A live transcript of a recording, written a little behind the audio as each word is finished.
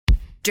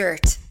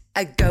Dirt,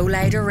 a Go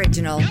Loud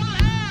original.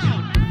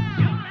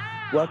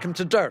 Welcome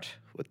to Dirt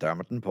with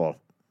Dermot and Paul.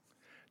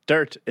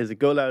 Dirt is a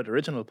Go Loud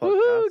original podcast.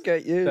 Woohoo,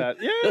 get you.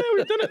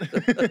 We've done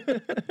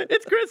it.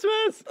 It's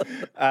Christmas.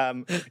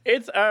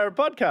 It's our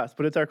podcast,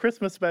 but it's our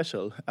Christmas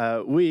special.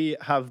 We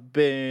have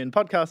been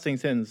podcasting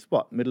since,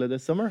 middle of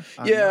this summer?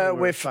 Yeah,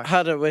 we've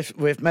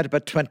made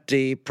about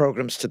 20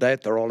 programs to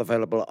date. They're all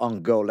available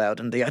on Go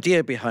Loud. And the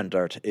idea behind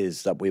Dirt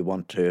is that we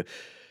want to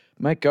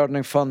make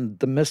gardening fun,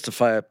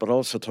 demystify it, but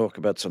also talk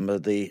about some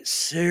of the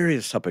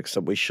serious topics that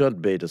we should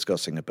be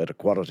discussing about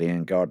equality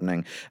in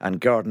gardening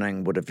and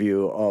gardening with a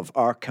view of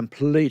our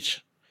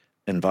complete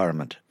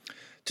environment.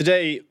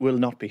 Today will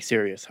not be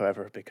serious,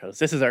 however, because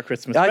this is our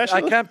Christmas special.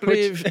 I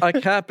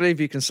can't believe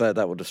you can say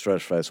that with a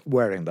straight face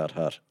wearing that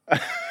hat.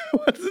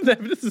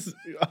 This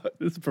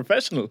is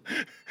professional.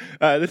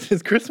 This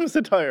is Christmas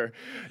attire.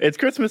 It's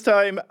Christmas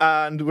time,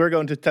 and we're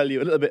going to tell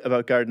you a little bit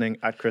about gardening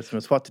at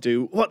Christmas, what to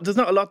do. There's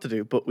not a lot to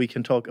do, but we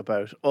can talk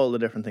about all the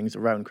different things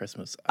around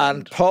Christmas.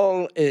 And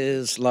Paul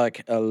is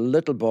like a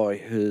little boy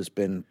who's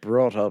been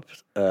brought up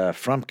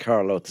from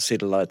Carlow to see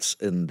the lights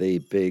in the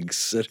big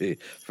city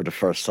for the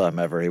first time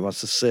ever. He wants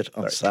to sit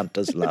on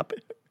Santa's lap.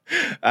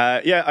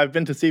 I've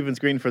been to Stephen's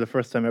Green for the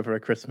first time ever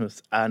at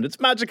Christmas, and it's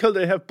magical.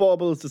 They have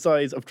baubles the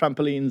size of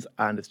trampolines,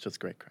 and it's just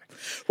great crack.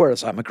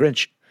 Whereas I'm a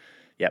Grinch.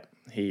 Yeah,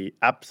 he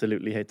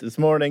absolutely hates it. This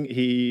morning,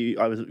 we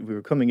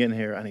were coming in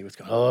here, and he was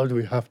going, "Oh, do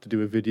we have to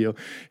do a video?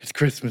 It's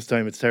Christmas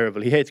time. It's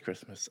terrible." He hates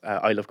Christmas.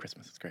 I love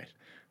Christmas. It's great.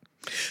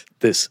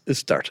 This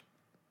is Dirt.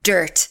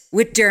 Dirt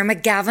with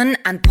Dermot Gavin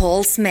and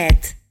Paul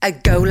Smith, a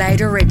Go Loud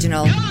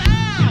original.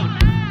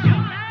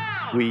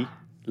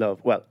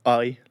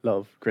 I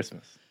love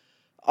Christmas.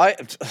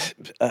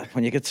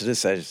 When you get to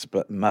this age, it's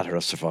a matter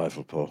of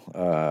survival, Paul,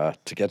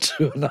 to get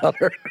to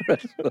another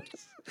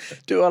Christmas.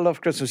 Do I love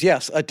Christmas?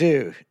 Yes, I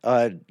do.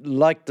 I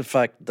like the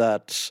fact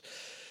that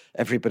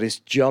everybody's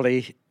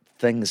jolly.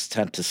 Things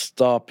tend to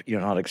stop.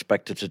 You're not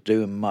expected to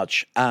do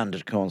much, and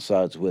it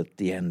coincides with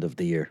the end of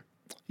the year.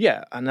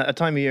 Yeah, and at a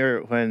time of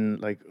year when,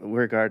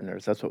 we're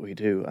gardeners, that's what we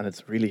do, and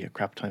it's really a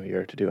crap time of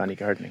year to do any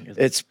gardening,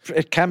 isn't it?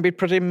 It can be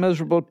pretty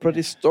miserable,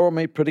 pretty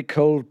stormy, pretty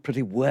cold,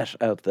 pretty wet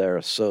out there,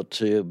 so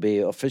to be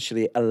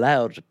officially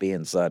allowed to be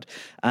inside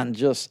and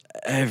just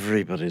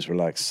everybody's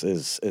relaxed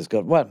is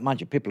good. Well,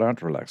 mind you, people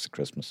aren't relaxed at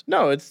Christmas.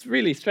 No, it's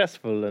really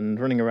stressful and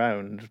running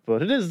around,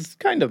 but it is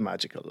kind of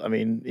magical. I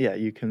mean, yeah,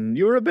 you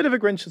were a bit of a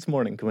Grinch this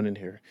morning coming in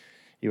here.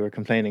 You were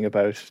complaining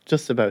about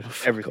just about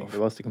everything there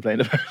was to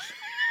complain about.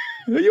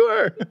 You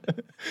were.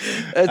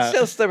 It's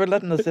just they were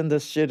letting us in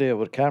this studio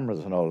with cameras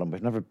and all, and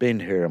we've never been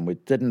here, and we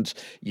didn't.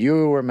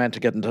 You were meant to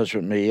get in touch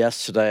with me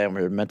yesterday, and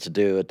we were meant to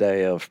do a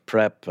day of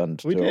prep and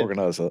to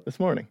organise it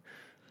this morning.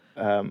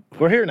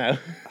 We're here now,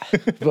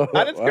 and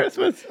it's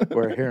Christmas.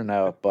 We're here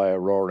now by a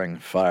roaring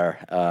fire,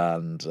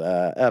 and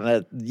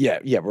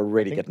we're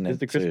really getting into. Is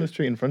the Christmas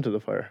tree in front of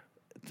the fire?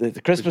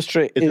 The Christmas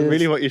tree is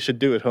really what you should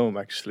do at home,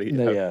 actually.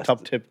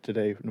 Top tip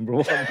today, number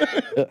one.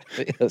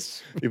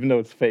 Yes. Even though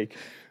it's fake.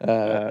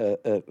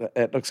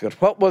 It looks good.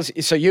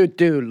 So you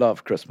do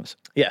love Christmas?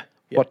 Yeah.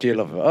 What do you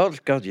love? Oh,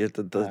 God,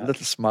 the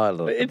little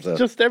smile. It's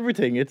just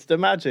everything. It's the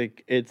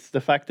magic. It's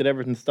the fact that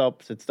everything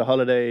stops. It's the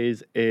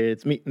holidays.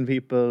 It's meeting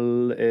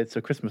people. It's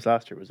a Christmas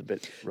last year was a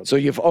bit rubbish. So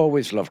you've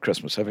always loved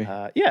Christmas, have you?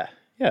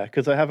 Yeah,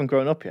 because I haven't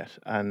grown up yet,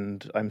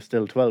 and I'm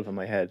still 12 in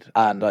my head.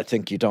 And I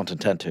think you don't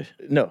intend to.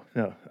 No.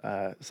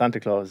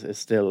 Santa Claus is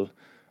still,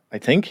 I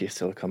think he's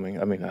still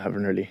coming. I mean, I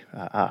haven't really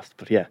asked,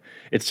 but yeah,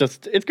 it's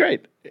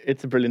great.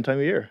 It's a brilliant time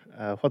of year.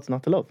 What's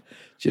not to love?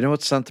 Do you know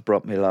what Santa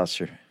brought me last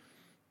year?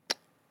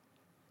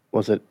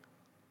 Was it?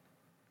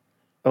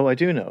 Oh, I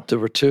do know. There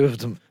were two of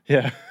them.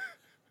 Yeah.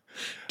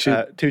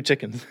 Two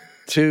chickens.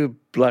 2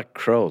 black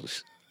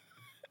crows.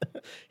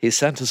 He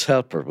sent his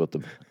helper with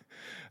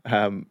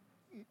them.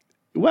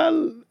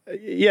 Well,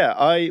 yeah,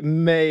 I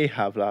may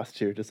have last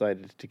year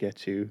decided to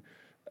get you.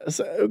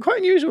 Quite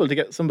unusual to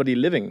get somebody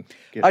living.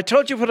 I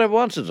told you what I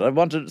wanted. I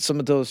wanted some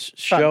of those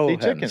show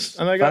hens. Chickens.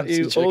 And I got you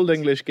chickens. Old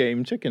English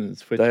game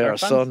chickens. Which they are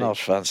fancy. So not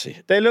fancy.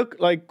 They look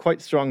like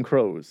quite strong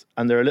crows,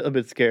 and they're a little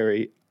bit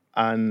scary.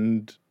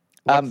 And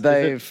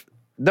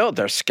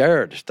they're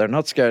scared. They're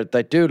not scared.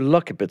 They do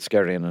look a bit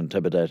scary and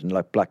intimidating,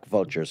 like black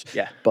vultures.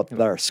 Yeah. But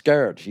they're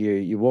scared.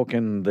 You walk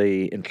in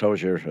the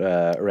enclosure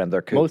around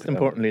their coop. Most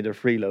importantly, they're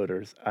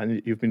freeloaders,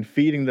 and you've been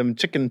feeding them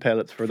chicken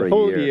pellets for the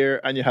whole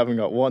year, and you haven't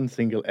got one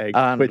single egg,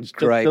 and which just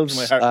fills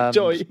my heart with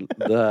joy.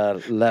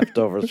 The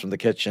leftovers from the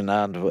kitchen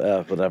and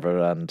whatever,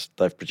 and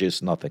they've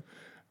produced nothing.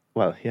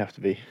 Well, you have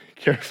to be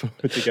careful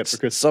what you get for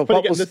Christmas. So what are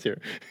you getting this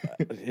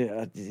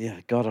year?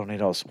 Yeah, God only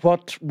knows.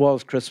 What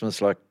was Christmas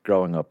like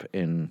growing up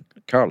in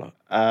Carlow?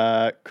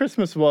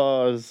 Christmas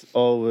was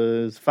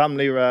always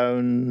family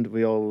round.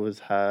 We always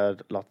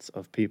had lots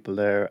of people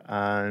there,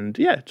 and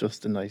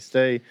just a nice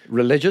day.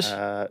 Religious?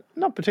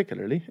 Not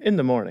particularly in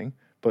the morning,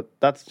 but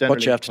that's generally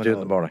what you have to do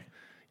in the morning.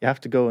 You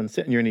have to go and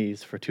sit on your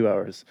knees for 2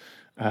 hours.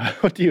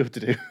 What do you have to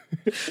do?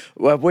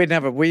 Well,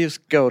 we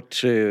used to go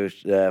to,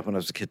 when I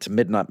was a kid, to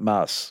midnight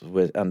mass,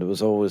 and it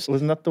was always...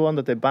 Wasn't that the one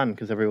that they banned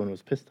because everyone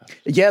was pissed at?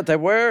 Yeah, they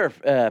were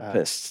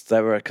pissed.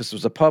 They were, because there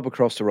was a pub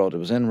across the road. It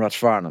was in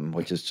Rathfarnham,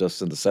 which is just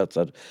in the south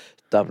side of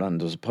Dublin.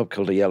 There was a pub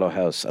called the Yellow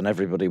House, and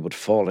everybody would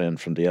fall in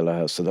from the Yellow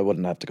House, so they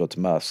wouldn't have to go to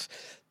mass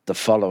the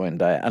following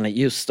day. And it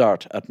used to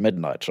start at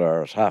midnight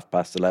or at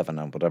 11:30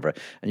 and whatever.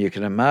 And you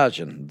can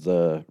imagine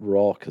the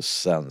raucous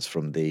sounds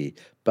from the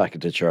back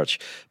of the church.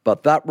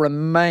 But that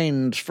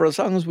remained for as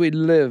long as we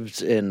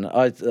lived in.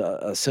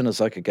 As soon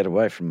as I could get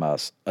away from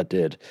mass, I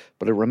did.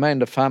 But it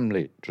remained a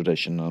family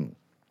tradition, and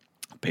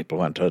people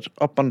went to it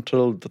up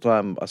until the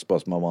time, I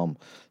suppose, my mum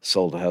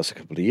sold the house a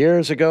couple of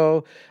years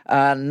ago.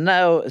 And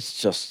now it's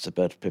just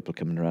about people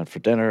coming around for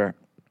dinner.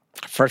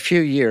 For a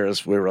few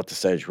years, we were at the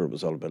stage where it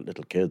was all about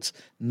little kids.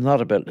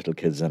 Not about little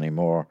kids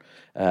anymore,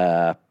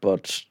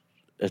 but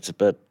it's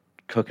about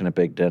cooking a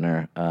big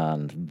dinner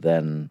and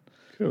then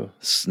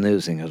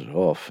snoozing it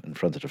off in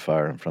front of the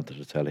fire, in front of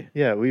the telly.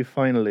 Yeah,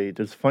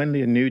 there's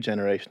finally a new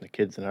generation of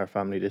kids in our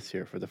family this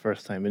year for the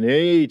first time in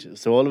ages.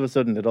 So all of a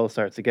sudden it all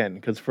starts again.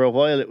 Because for a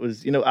while it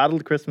was,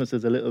 adult Christmas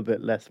is a little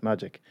bit less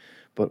magic.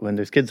 But when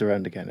there's kids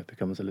around again, it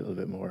becomes a little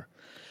bit more.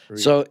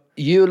 So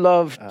do you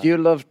love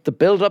the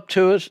build up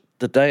to it,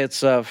 the day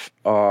itself,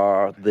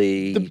 or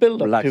the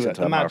build up relaxing to it,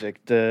 the time,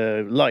 magic,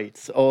 the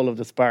lights, all of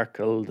the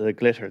sparkle, the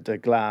glitter, the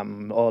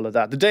glam, all of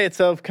that. The day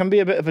itself can be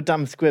a bit of a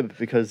damn squib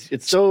because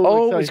it's so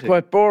always exciting.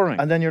 quite boring.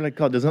 And then you're like,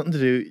 God, there's nothing to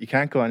do. You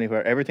can't go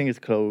anywhere. Everything is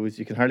closed.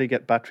 You can hardly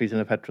get batteries in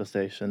a petrol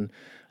station.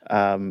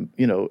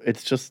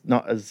 It's just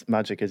not as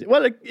magic as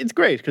it's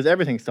great because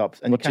everything stops.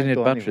 And what you can't do you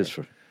need go batteries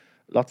anywhere.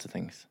 for? Lots of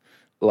things.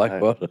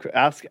 Like what?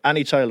 Ask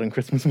any child on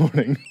Christmas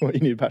morning what you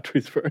need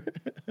batteries for.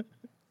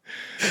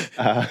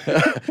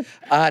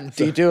 And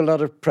do you do a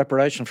lot of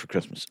preparation for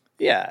Christmas?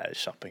 Yeah,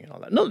 shopping and all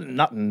that. No,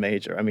 nothing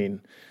major. I mean,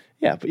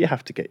 yeah, but you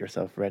have to get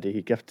yourself ready.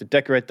 You have to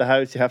decorate the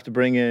house. You have to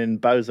bring in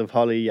boughs of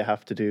holly. You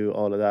have to do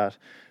all of that.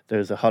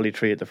 There's a holly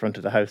tree at the front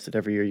of the house that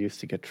every year used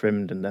to get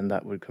trimmed, and then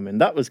that would come in.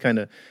 That was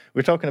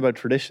we're talking about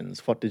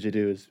traditions. What did you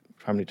do as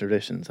family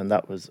traditions? And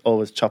that was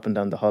always chopping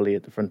down the holly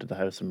at the front of the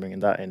house and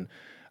bringing that in.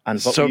 And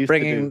so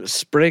bringing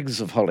sprigs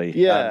of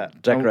holly,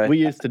 and decorate. We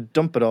used to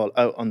dump it all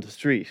out on the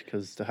street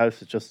because the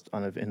house is just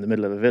in the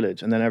middle of a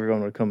village, and then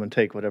everyone would come and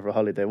take whatever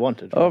holly they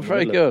wanted. Oh,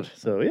 very good.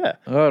 So yeah.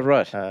 Oh,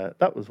 right.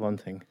 That was one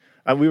thing.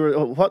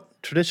 And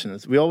what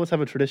traditions? We always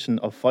have a tradition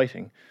of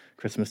fighting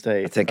Christmas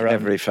Day. I think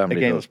every family a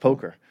game does. of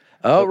poker.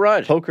 Oh, so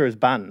right. Poker is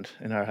banned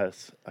in our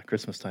house at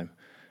Christmas time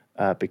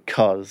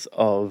because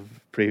of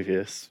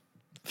previous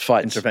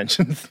fights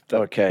interventions.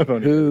 Okay.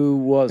 Who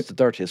was the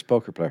dirtiest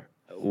poker player?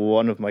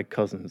 One of my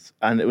cousins,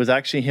 and it was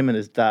actually him and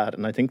his dad,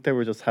 and I think they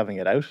were just having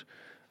it out,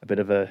 a bit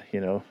of a,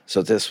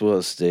 So this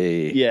was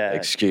the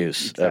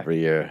excuse exactly. every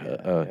year.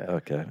 Yeah.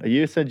 Okay.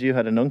 You said you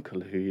had an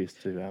uncle who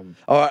used to.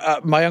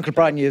 My Uncle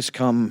Brian used to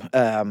come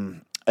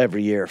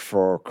every year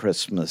for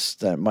Christmas.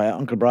 My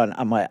Uncle Brian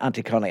and my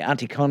Auntie Connie.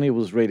 Auntie Connie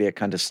was really a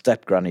kind of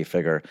step granny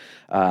figure,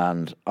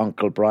 and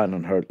Uncle Brian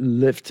and her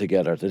lived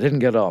together. They didn't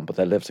get on, but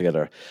they lived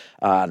together.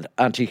 And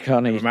Auntie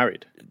Connie... They were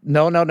married?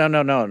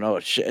 No.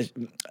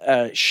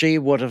 She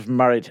would have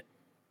married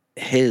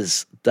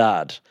his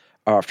dad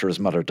after his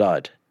mother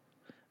died.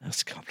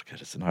 That's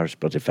complicated. It's an Irish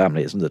bloody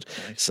family, isn't it?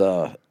 Right.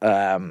 So,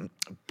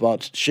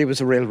 but she was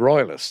a real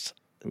royalist.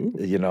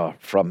 Ooh.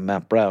 From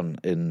Mount Brown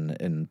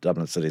in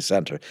Dublin city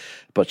centre.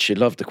 But she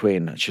loved the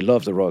Queen. She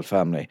loved the royal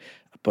family.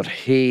 But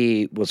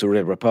he was a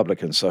real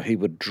Republican, so he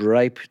would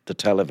drape the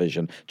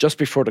television just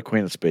before the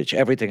Queen's speech.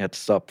 Everything had to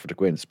stop for the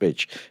Queen's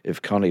speech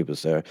if Connie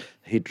was there.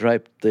 He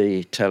draped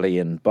the telly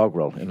in bog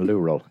roll, in loo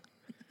roll.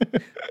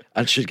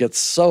 And she'd get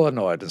so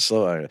annoyed and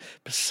so angry.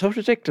 But so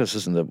ridiculous,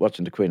 isn't it,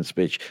 watching the Queen's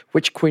speech?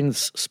 Which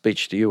Queen's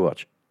speech do you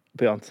watch?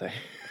 Beyonce.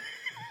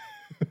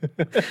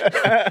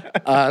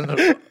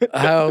 And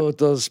how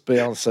does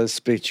Beyonce's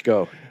speech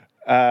go?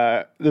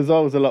 There's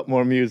always a lot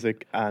more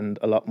music and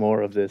a lot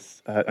more of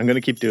this. I'm going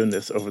to keep doing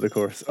this over the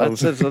course of...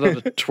 There's a lot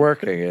of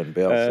twerking in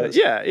Beyonce's.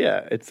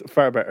 Yeah. It's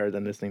far better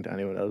than listening to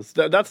anyone else.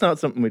 That's not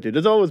something we do.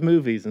 There's always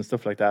movies and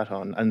stuff like that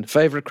on. And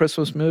favourite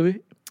Christmas movie?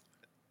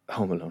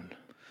 Home Alone.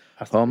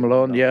 Home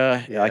Alone,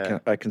 yeah.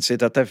 I can see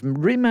that. They've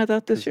remade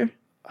that this year.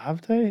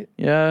 Have they?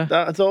 Yeah.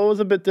 It's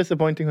always a bit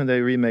disappointing when they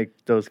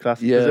remake those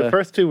classics. Yeah. Because the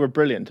first two were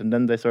brilliant, and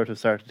then they sort of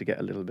started to get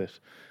a little bit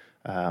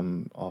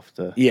off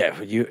the...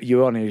 Yeah,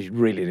 you only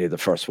really need the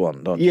first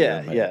one, don't you?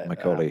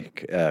 Macaulay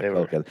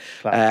Culkin.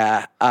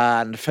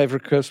 And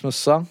favourite Christmas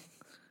song?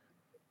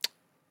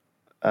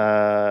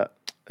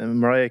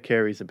 Mariah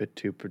Carey's a bit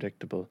too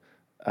predictable.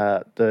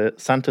 The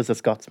Santa's a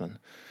Scotsman,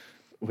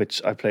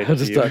 which I played. How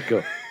does that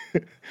go?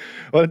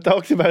 Well, it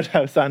talks about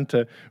how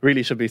Santa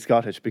really should be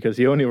Scottish because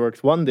he only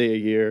works one day a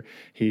year.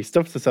 He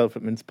stuffs himself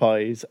with mince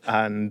pies,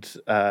 and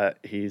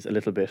he's a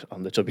little bit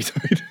on the chubby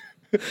side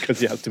because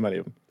he has too many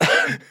of them.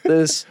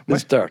 This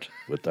is Dirt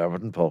with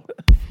Dermot and Paul.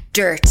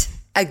 Dirt,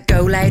 a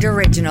Go Loud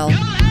original.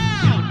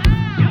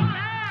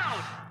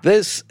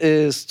 This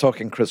is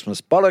Talking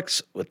Christmas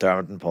Bollocks with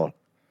Dermot and Paul.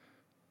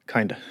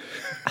 Kinda.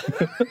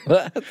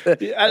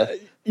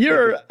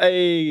 You're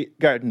a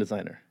garden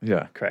designer.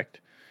 Yeah. Correct.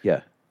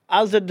 Yeah.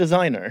 As a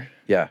designer,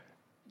 Yeah.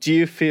 do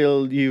you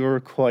feel you're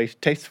quite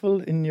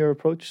tasteful in your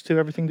approach to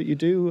everything that you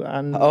do?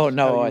 And Oh,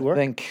 no, how I you work?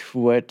 think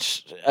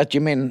what... do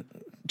you mean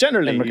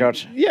Generally, in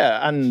regard-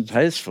 yeah, and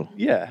tasteful?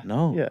 yeah,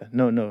 No. yeah,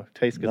 no,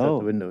 taste goes out No.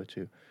 the window at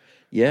you.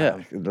 Yeah,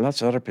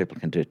 lots of other people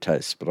can do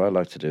taste, but I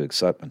like to do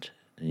excitement,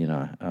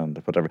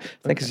 and whatever.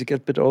 I think as you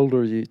get a bit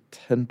older, you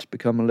tend to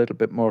become a little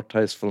bit more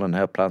tasteful in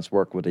how plants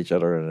work with each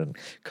other and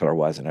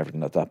colour-wise and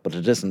everything like that. But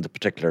it isn't a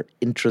particular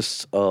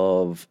interest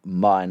of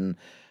mine.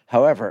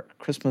 However,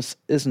 Christmas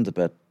isn't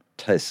about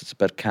taste, it's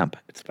about camp.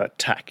 It's about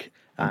tack,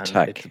 and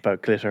tack. it's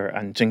about glitter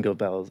and jingle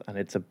bells, and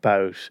it's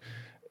about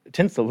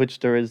tinsel, which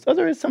there is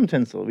some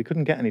tinsel. We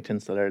couldn't get any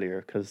tinsel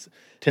earlier because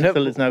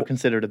tinsel is now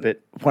considered a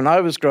bit. When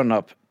I was growing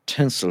up,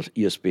 tinsel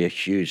used to be a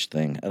huge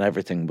thing, and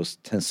everything was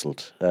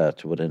tinseled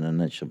to within an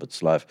inch of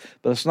its life.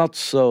 But it's not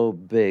so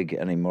big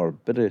anymore.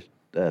 Bit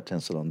of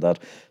tinsel on that.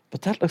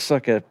 But that looks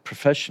like a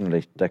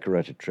professionally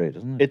decorated tree,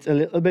 doesn't it? It's a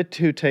little bit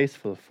too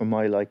tasteful for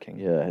my liking.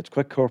 Yeah, it's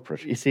quite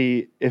corporate. You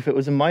see, if it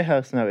was in my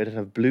house now, it'd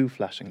have blue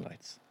flashing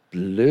lights.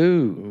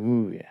 Blue.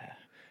 Ooh, yeah.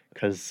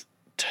 Because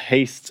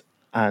taste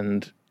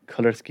and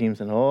colour schemes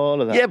and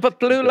all of that. Yeah, but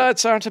blue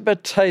lights aren't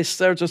about taste.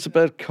 They're just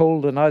about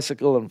cold and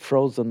icicle and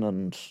frozen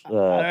and...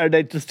 Are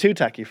they just too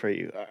tacky for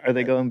you? Are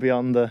they going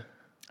beyond the...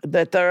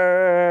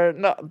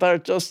 they're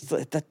just...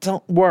 They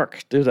don't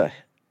work, do they?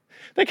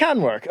 They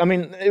can work. I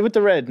mean, with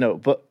the red, no.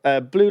 But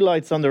blue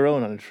lights on their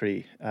own on a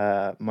tree.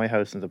 My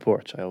house in the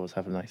porch, I always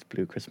have a nice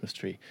blue Christmas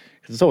tree.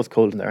 Because it's always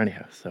cold in there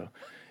anyhow, so...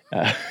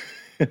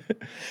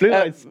 blue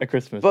lights at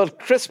Christmas. But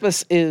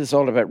Christmas is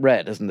all about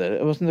red, isn't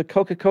it? Wasn't it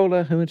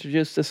Coca-Cola who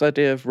introduced this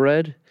idea of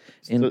red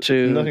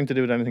into... Nothing to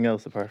do with anything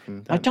else apart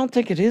from that. I don't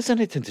think it is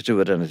anything to do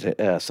with anything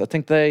else. I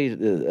think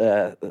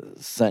they,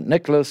 St.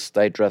 Nicholas,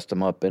 they dressed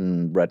them up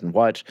in red and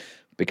white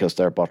because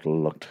their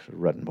bottle looked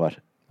red and white.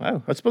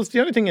 Wow. I suppose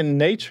the only thing in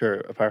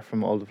nature, apart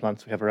from all the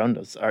plants we have around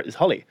us, is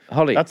holly.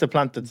 Holly. That's a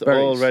plant that's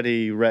Berries.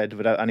 already red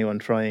without anyone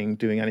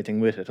doing anything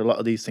with it. A lot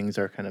of these things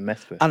are kind of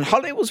messed with. And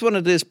holly was one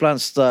of these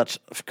plants that,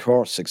 of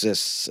course,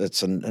 exists.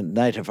 It's a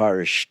native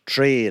Irish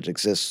tree. It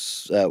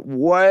exists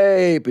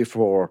way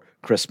before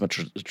Christmas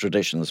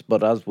traditions.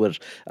 But as with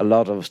a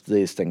lot of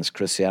these things,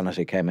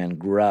 Christianity came in,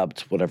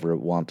 grabbed whatever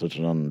it wanted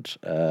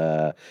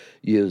and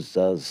used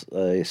as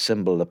a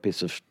symbol, a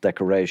piece of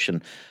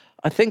decoration.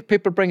 I think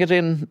people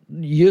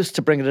used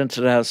to bring it into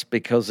the house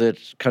because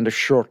it kind of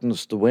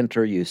shortens the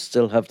winter. You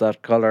still have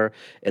that colour.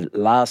 It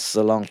lasts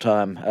a long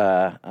time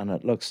and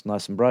it looks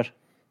nice and bright.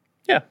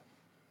 Yeah.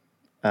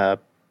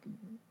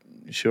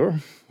 Sure.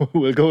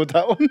 We'll go with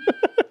that one.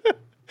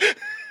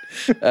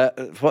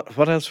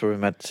 What else were we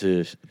meant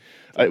to...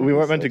 We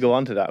weren't meant to go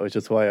on to that, which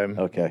is why I'm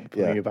Okay,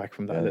 pulling yeah. you back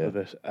from that Yeah, a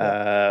little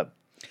yeah. bit.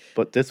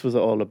 But this was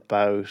all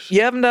about...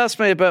 You haven't asked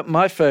me about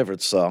my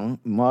favourite song.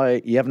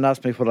 You haven't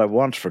asked me what I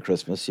want for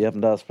Christmas. You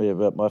haven't asked me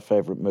about my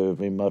favourite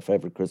movie, my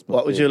favourite Christmas.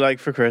 What would you like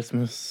for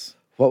Christmas?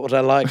 What would I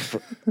like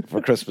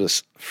for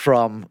Christmas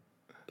from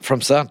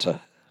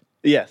Santa?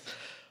 Yes.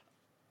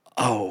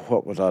 Oh,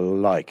 what would I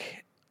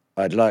like?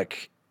 I'd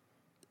like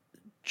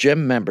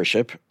gym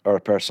membership or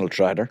a personal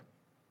trainer.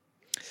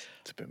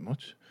 It's a bit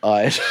much.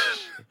 I'd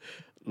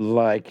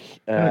like...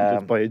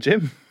 Just buy a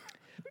gym.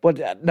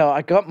 But no,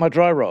 I got my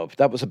dry robe.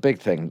 That was a big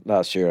thing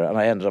last year, and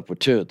I ended up with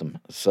 2 of them.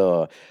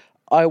 So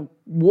I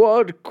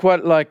would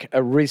quite like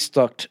a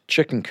restocked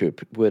chicken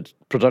coop with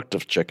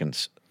productive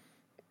chickens.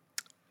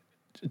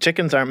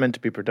 Chickens aren't meant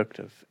to be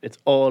productive. It's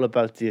all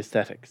about the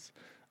aesthetics.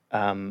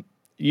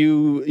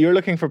 You're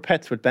looking for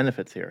pets with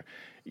benefits here.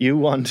 You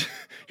want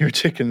your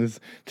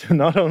chickens to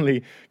not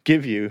only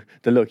give you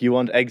the look, you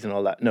want eggs and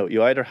all that. No,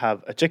 you either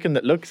have a chicken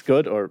that looks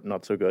good or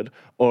not so good,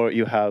 or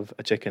you have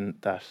a chicken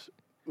that...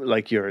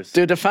 like yours.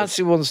 Do the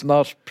fancy ones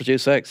not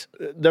produce eggs?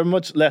 They're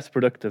much less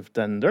productive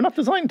they're not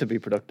designed to be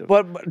productive.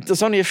 Well,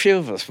 there's only a few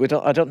of us.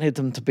 I don't need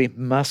them to be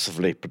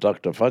massively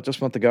productive. I just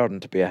want the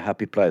garden to be a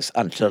happy place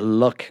and to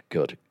look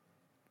good.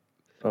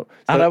 Oh,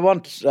 And I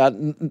want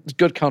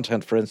good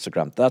content for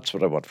Instagram. That's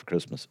what I want for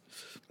Christmas.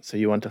 so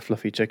you want a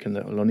fluffy chicken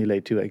that will only lay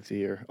 2 eggs a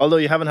year. Although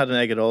you haven't had an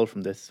egg at all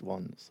from this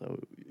one. So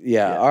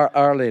Yeah.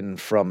 Arlene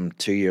from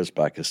 2 years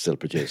back is still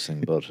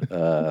producing, but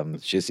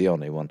she's the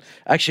only one.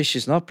 Actually,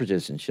 she's not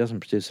producing. She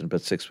hasn't produced in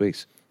about 6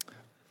 weeks.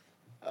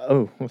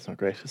 Oh, that's not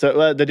great.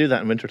 So they do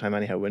that in wintertime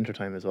anyhow.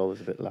 Wintertime is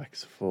always a bit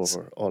lax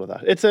for all of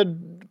that. It's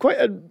quite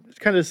a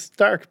kind of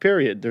stark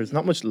period. There's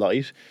not much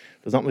light.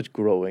 There's not much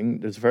growing.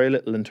 There's very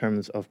little in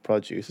terms of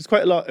produce. It's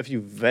quite a lot if you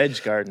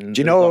veg garden.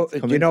 Do you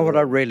know what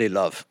I really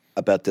love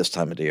about this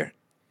time of the year?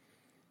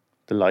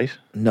 The light?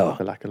 No.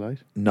 The lack of light?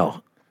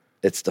 No.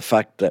 It's the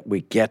fact that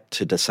we get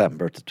to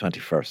December the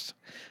 21st.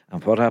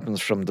 And what happens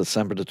from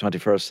December the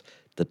 21st?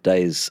 The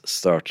days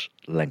start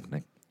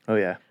lengthening. Oh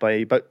yeah, by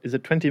about is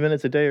it 20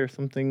 minutes a day or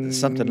something?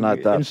 Something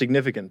like that.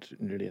 Insignificant,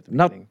 really, at the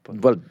Not beginning.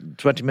 But well.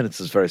 20 minutes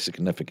is very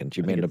significant.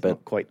 You I think mean a it's bit?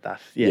 not quite that.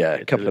 Yeah, a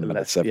it's couple of little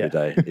minutes less, every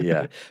day.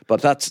 Yeah,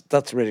 but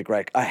that's really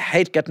great. I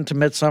hate getting to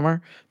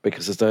midsummer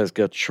because the days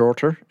get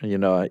shorter.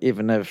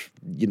 Even if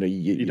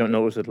You don't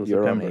notice it till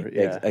you're September.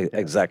 only,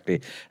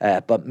 exactly.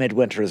 But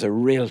midwinter is a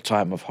real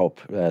time of hope.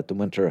 The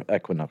winter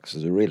equinox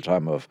is a real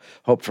time of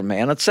hope for me,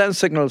 and it sends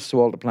signals to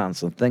all the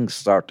plants, and things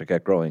start to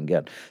get growing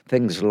again.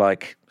 Things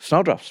like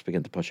snowdrops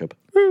begin to push up.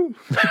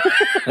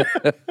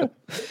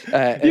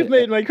 You've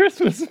made my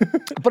Christmas.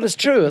 But it's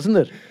true, isn't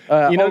it?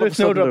 There's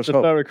snowdrops that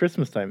flower at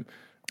Christmas time.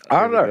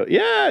 Are there?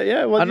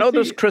 Yeah. Well, I know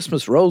there's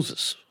Christmas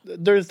roses.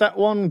 There's that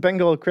one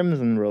Bengal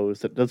crimson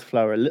rose that does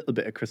flower a little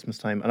bit at Christmas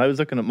time, and I was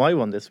looking at my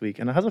one this week,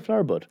 and it has a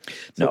flower bud.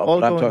 So No, all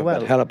but I'm going talking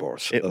well. about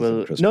hellebores. It as will.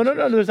 in Christmas.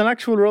 No. There's an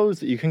actual rose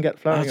that you can get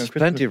flowering on There's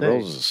Christmas plenty of Day.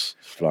 roses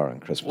flowering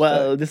Christmas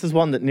Well, Day. this is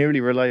one that nearly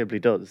reliably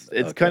does.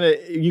 It's kind of,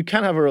 you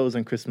can have a rose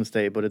on Christmas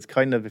Day, but it's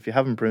kind of, if you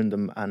haven't pruned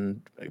them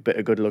and a bit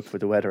of good luck with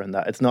the weather and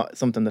that, it's not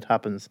something that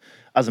happens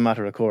as a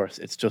matter of course.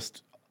 It's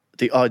just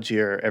the odd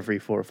year every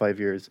 4 or 5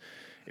 years.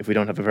 If we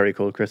don't have a very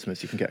cold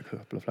Christmas, you can get a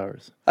couple of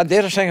flowers. And the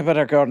other thing about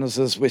our gardens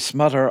is we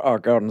smother our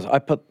gardens. I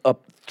put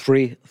up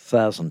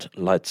 3,000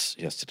 lights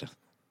yesterday,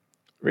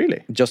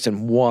 Really? just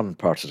in one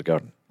part of the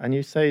garden. And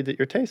you say that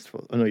you're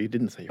tasteful. Oh, no, you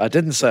didn't say you're I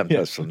didn't say I'm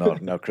tasteful.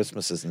 No,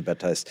 Christmas isn't about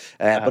taste.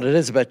 But it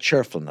is about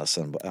cheerfulness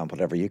and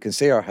whatever. You can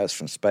see our house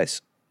from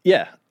space.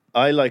 Yeah,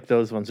 I like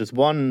those ones. There's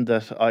one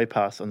that I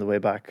pass on the way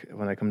back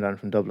when I come down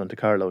from Dublin to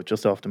Carlow,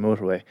 just off the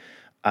motorway.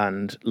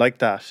 And like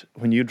that,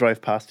 when you drive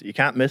past it, you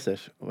can't miss it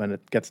when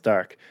it gets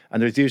dark.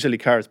 And there's usually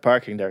cars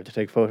parking there to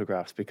take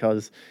photographs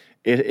because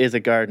it is a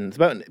garden. It's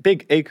about a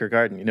big acre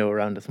garden,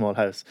 around a small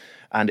house.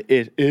 And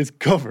it is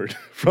covered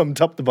from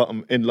top to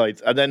bottom in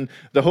lights. And then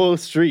the whole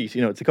street,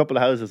 it's a couple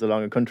of houses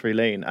along a country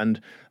lane.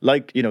 And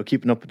like,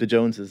 keeping up with the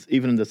Joneses,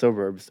 even in the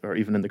suburbs or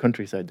even in the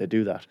countryside, they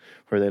do that.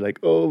 Where they're like,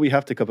 oh, we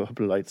have to cover a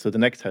couple of lights. So the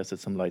next house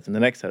has some lights and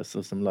the next house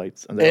has some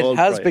lights. And It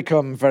has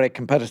become very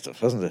competitive,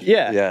 hasn't it?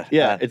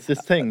 Yeah. It's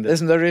this thing.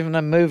 Isn't there even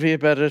a movie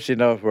about it,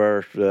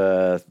 where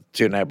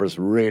two neighbours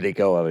really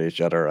go at each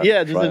other? And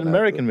Yeah, there's try an and-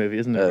 American movie,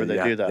 isn't there, where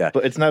they do that. yeah.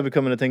 But it's now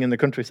becoming a thing in the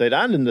countryside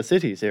and in the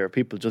cities here.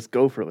 People just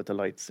go for it with the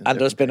lights. And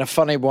there's been a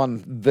funny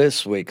one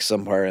this week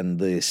somewhere in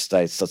the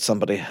States that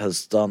somebody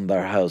has done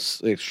their house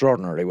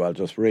extraordinarily well,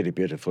 just really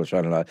beautiful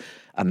shining light.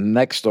 And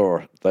next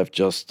door, they've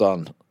just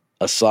done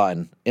a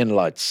sign in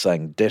lights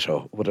saying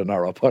ditto with an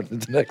arrow pointing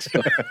to next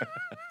door.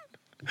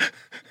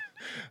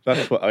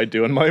 That's what I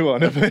do on my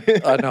one.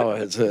 I know,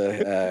 it's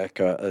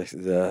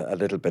a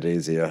little bit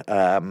easier.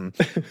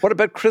 What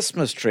about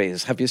Christmas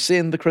trees? Have you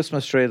seen the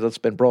Christmas tree that's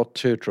been brought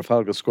to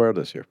Trafalgar Square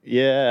this year?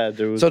 Yeah,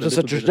 there was. So there's a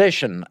little bit of-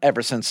 tradition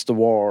ever since the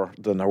war.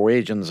 The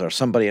Norwegians or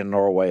somebody in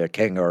Norway, a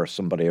king or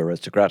somebody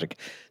aristocratic,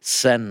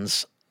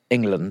 sends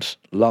England,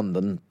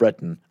 London,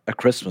 Britain a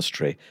Christmas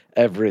tree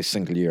every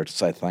single year to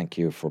say thank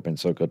you for being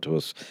so good to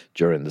us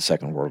during the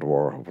Second World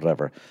War or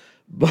whatever.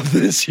 But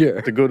this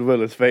year, The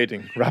goodwill is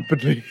fading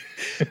rapidly.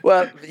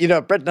 well,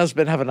 Britain has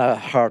been having a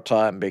hard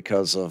time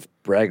because of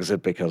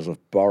Brexit, because of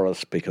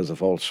Boris, because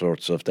of all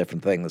sorts of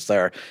different things.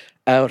 They're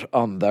out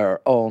on their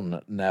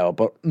own now.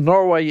 But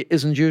Norway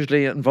isn't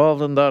usually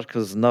involved in that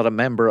because it's not a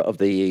member of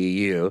the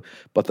EU.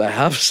 But they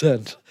have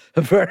sent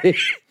a very,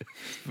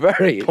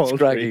 very Paltry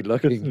scraggy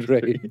looking Christmas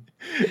tree.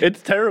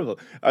 It's terrible.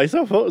 I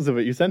saw photos of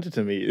it. You sent it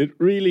to me. It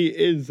really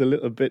is a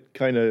little bit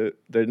kind of.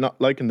 They're not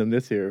liking them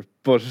this year,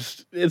 but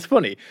it's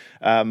funny.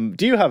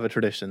 Do you have a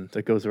tradition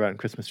that goes around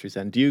Christmas trees?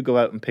 Then do you go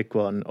out and pick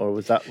one, or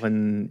was that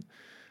when?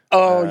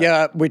 Oh,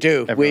 yeah, we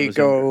do. everyone We was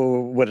go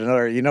with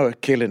another,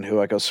 Keelan,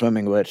 who I go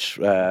swimming with,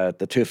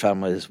 the two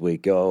families, we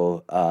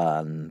go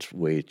and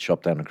we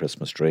chop down a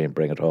Christmas tree and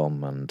bring it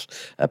home and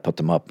put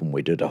them up, and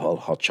we do the whole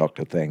hot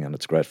chocolate thing, and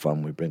it's great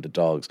fun. We bring the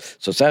dogs.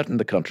 So it's out in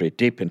the country,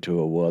 deep into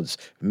a woods.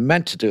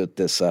 Meant to do it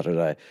this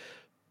Saturday.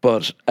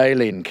 But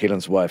Aileen,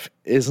 Keelan's wife,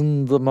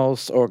 isn't the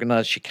most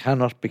organised. She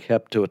cannot be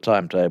kept to a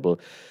timetable.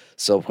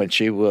 So when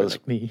she was,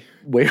 Like me.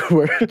 we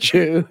were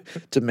due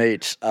to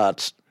meet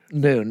at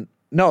noon.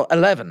 No,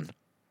 11.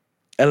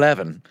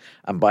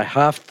 And by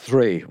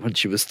 3:30, when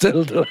she was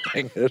still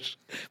delaying it,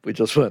 we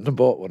just went and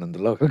bought one in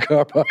the local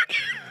car park.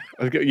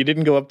 You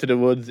didn't go up to the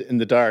woods in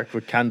the dark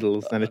with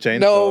candles and a chainsaw.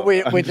 No,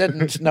 we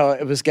didn't. No,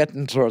 it was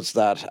getting towards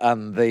that.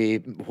 And the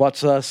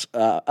WhatsApp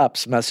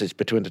app's message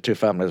between the two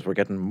families were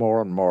getting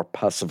more and more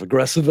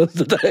passive-aggressive as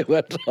the day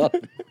went on.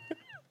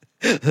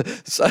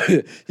 So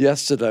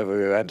yesterday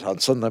we went on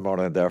Sunday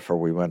morning. Therefore,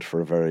 we went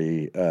for a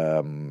very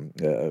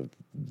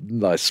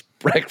nice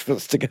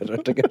breakfast to get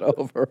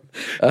over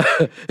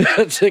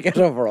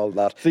all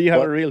that. So you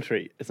have But- a real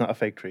tree. It's not a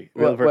fake tree.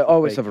 Well, Real we versus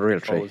always fake. have a real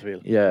tree. Always real.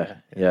 Yeah.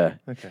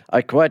 Okay.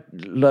 I quite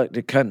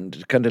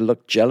kind of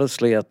look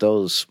jealously at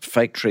those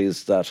fake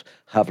trees that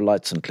have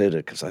lights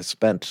included, because I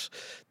spent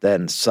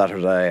then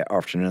Saturday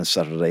afternoon,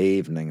 Saturday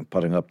evening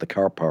putting up the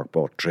car park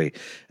boat tree,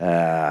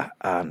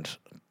 and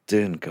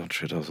doing going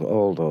through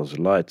all those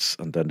lights,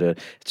 and then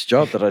it's a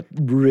job that I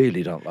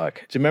really don't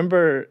like. Do you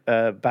remember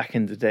back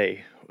in the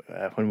day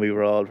when we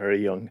were all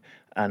very young,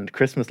 and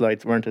Christmas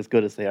lights weren't as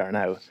good as they are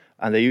now.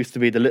 And they used to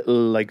be the little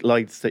like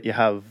lights that you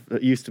have.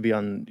 That used to be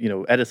on,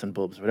 Edison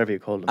bulbs, whatever you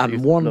call them.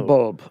 And one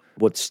bulb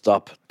would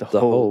stop the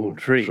whole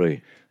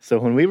tree. So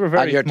when we were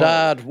very and your small,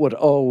 dad would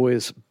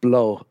always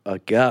blow a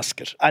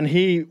gasket. and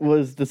he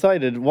was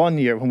decided one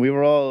year when we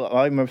were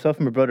all, myself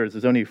and my brothers,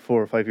 there's only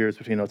 4 or 5 years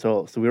between us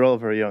all, so we were all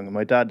very young, and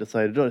my dad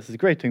decided, this is a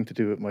great thing to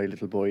do with my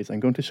little boys.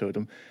 I'm going to show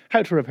them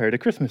how to repair the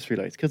Christmas tree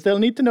lights, because they'll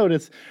need to know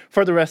this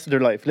for the rest of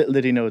their life. Little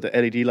did he know that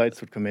LED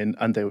lights would come in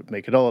and they would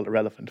make it all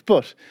irrelevant.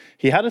 But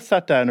he had us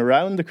sat down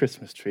around the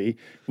Christmas tree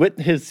with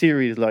his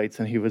series lights,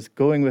 and he was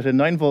going with a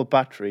 9-volt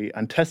battery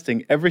and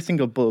testing every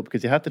single bulb,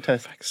 because you had to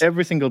test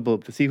every single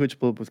bulb to see which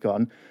bulb was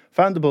gone.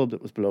 Found the bulb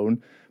that was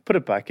blown, put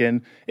it back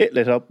in, it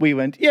lit up, we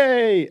went,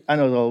 yay,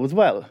 and all was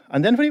well.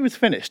 And then when he was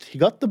finished, he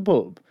got the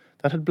bulb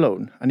that had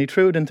blown and he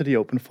threw it into the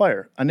open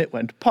fire and it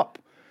went pop.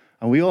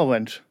 And we all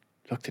looked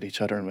at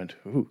each other and went,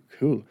 ooh,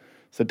 cool.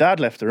 So Dad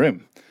left the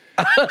room.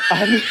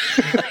 And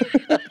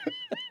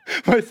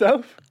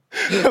myself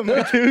and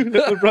my 2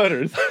 little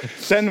brothers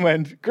then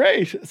went,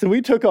 great. So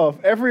we took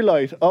off every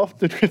light off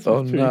the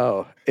Christmas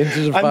tree.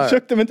 Into the fire. And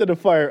shook them into the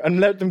fire and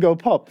let them go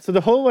pop. So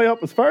the whole way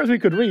up, as far as we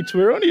could reach,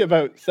 we were only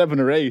about 7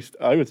 or 8.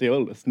 I was the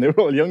oldest and they were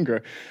all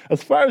younger.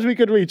 As far as we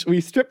could reach,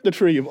 we stripped the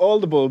tree of all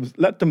the bulbs,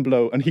 let them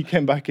blow, and he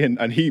came back in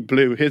and he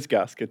blew his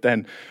gasket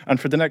then. And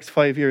for the next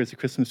 5 years, the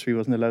Christmas tree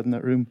wasn't allowed in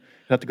that room.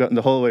 You had to go out in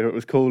the hallway where it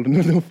was cold and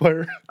there was no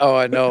fire. Oh,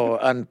 I know.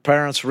 And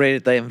parents really,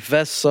 they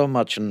invest so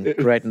much in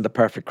creating the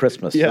perfect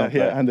Christmas. Yeah,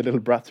 and the little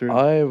brat's room.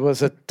 I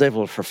was a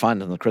devil for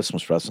finding the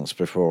Christmas presents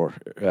before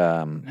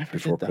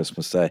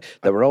Christmas Day.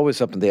 They were always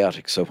up in the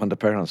attic, so when the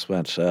parents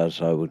went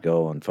out, I would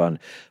go and find.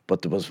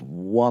 But there was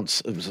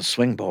once, it was a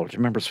swing ball. Do you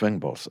remember swing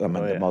balls? I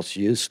mean, the most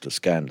useless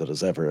game that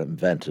was ever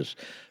invented.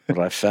 But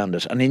I found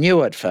it, and he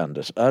knew I'd found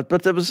it.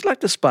 But it was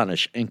like the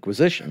Spanish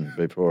Inquisition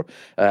before,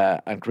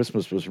 and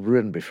Christmas was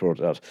ruined before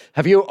that.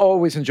 Have you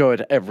always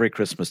enjoyed every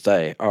Christmas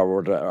Day, or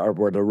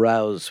were there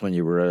rows when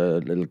you were a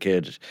little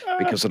kid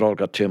because it all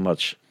got too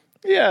much?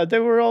 Yeah,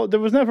 there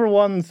was never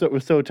ones that were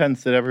so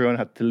tense that everyone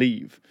had to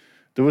leave.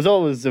 There was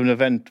always an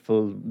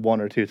eventful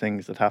 1 or 2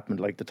 things that happened,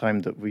 like the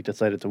time that we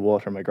decided to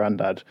water my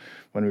granddad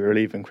when we were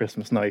leaving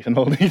Christmas night and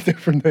all these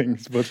different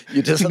things. But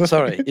you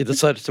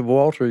decided to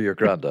water your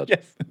granddad?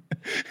 Yes.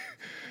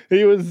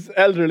 He was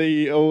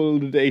elderly,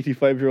 old,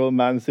 85-year-old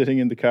man sitting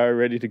in the car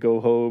ready to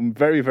go home.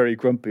 Very, very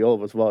grumpy,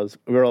 always was.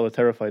 We were always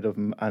terrified of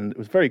him, and it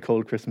was very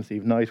cold Christmas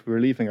Eve night. We were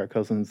leaving our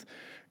cousins.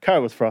 Car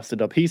was frosted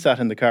up. He sat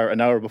in the car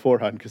an hour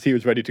beforehand because he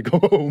was ready to go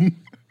home.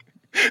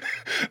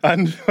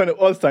 And when it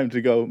was time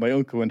to go, my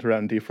uncle went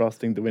around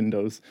defrosting the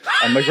windows,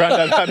 and my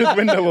granddad had his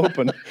window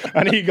open,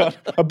 and he got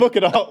a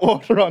bucket of hot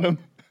water on him.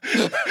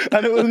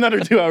 And it was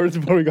another 2 hours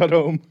before we got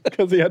home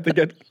because he had to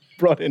get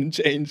brought in and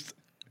changed.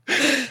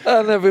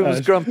 And if he was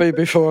grumpy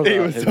before that. He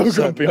was so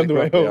grumpy on the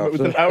way home. It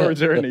was an hour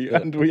journey,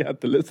 and we had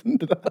to listen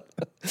to that.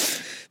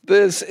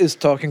 This is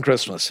Talking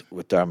Christmas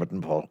with Dermot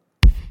and Paul.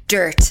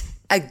 Dirt,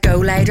 a Go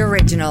Loud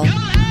original.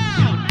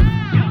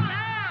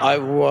 I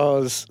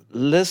was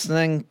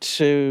listening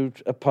to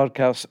a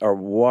podcast or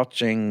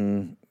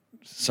watching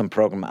some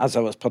program as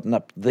I was putting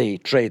up the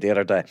tree the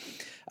other day,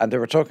 and they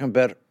were talking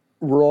about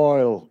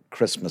royal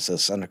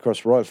Christmases. And of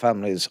course, royal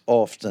families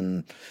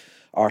often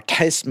are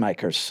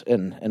tastemakers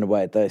in a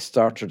way. They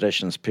start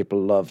traditions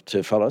people love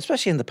to follow,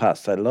 especially in the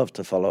past. They love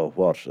to follow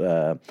what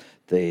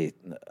the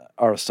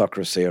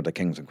aristocracy or the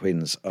kings and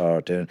queens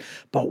are doing.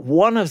 But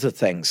one of the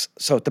things,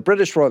 so the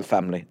British royal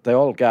family, they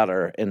all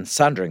gather in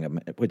Sandringham,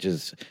 which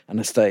is an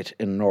estate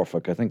in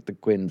Norfolk. I think the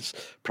Queen's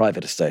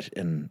private estate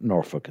in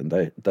Norfolk. And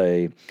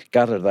they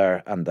gather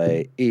there and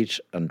they eat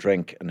and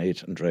drink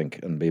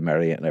and be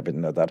merry and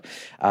everything like that.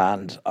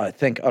 And I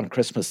think on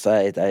Christmas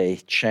Day, they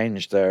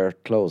change their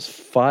clothes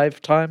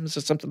 5 times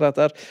or something like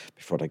that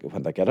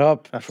when they get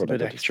up, before they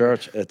go to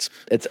church. It's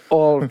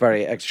all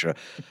very extra.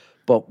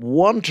 But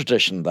one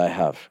tradition they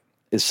have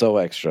is so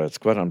extra, it's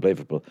quite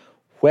unbelievable.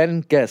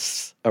 When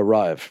guests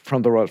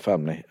from the royal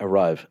family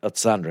arrive at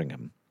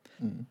Sandringham,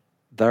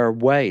 they're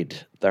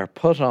weighed, they're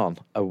put on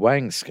a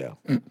weighing scale.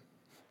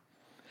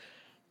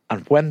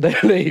 And when they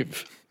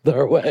leave,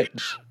 they're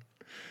weighed.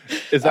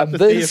 Is that to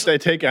see if they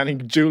take any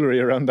jewellery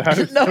around the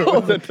house?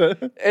 No,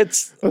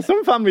 well,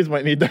 some families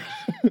might need that.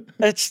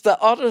 It's the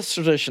oddest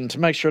tradition to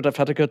make sure they've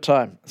had a good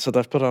time. So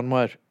they've put on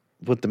weight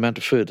with the amount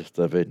of food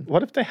they've eaten.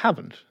 What if they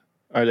haven't?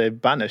 Are they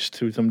banished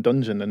to some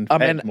dungeon and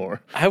fed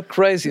more? How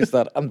crazy is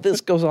that? And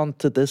this goes on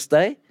to this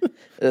day.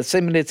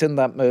 Seemingly it's in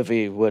that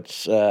movie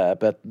with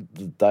about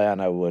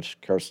Diana with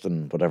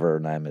Kirsten, whatever her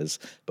name is.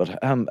 But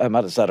how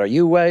mad is that? Are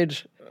you weighed?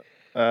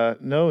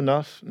 No,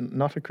 not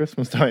at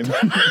Christmas time.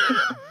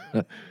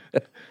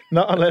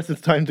 Not unless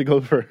it's time to go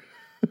for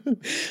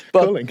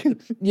culling.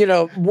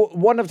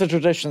 One of the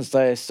traditions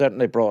they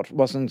certainly brought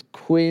wasn't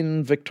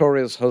Queen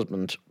Victoria's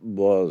husband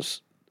was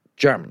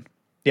German.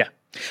 Yeah.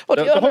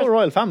 Well, The whole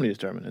royal family is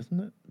German, isn't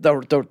it?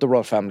 the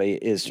royal family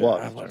is Was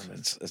well, German.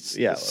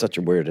 it's such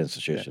a weird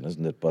institution,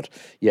 isn't it? But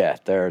yeah,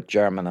 they're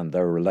German and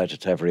they're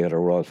related to every other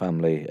royal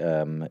family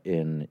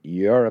in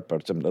Europe or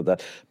something like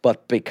that.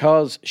 But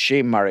because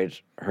she married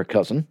her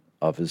cousin,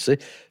 obviously,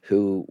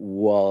 who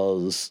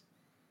was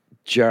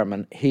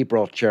German, he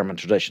brought German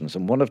traditions,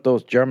 and one of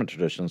those German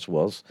traditions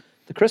was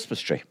the Christmas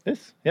tree.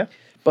 Yes, yeah.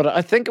 But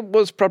I think it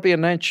was probably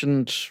an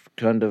ancient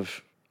kind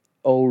of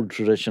old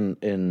tradition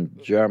in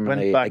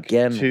Germany Went back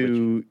again.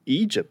 to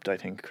Egypt, I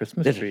think,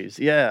 Christmas trees.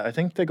 Yeah, I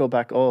think they go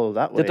back all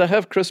that way. Did they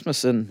have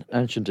Christmas in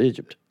ancient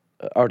Egypt?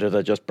 Or did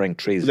they just bring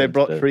trees? They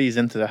brought trees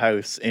into the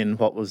house in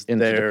what was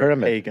Into the their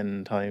pyramid.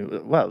 pagan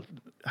time. Well,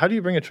 how do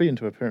you bring a tree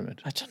into a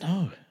pyramid? I don't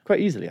know. Quite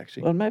easily,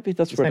 actually. Well, maybe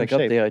that's The where they same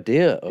got shape. the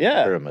idea of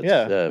Yeah, pyramids.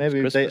 yeah. Maybe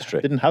they Christmas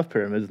tree. didn't have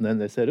pyramids, and then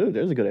they said, "Oh,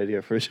 there's a good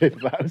idea for a shape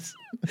of a house."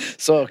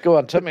 So go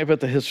on, tell me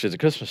about the history of the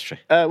Christmas tree.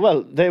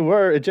 Well, they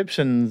were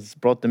Egyptians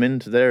brought them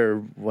into their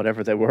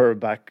whatever they were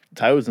back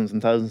thousands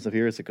and thousands of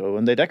years ago,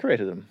 and they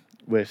decorated them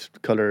with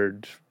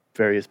coloured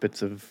various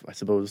bits of, I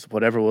suppose,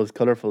 whatever was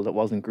colourful that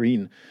wasn't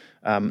green.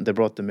 They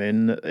brought them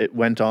in. It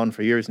went on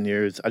for years and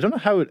years. I don't know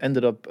how it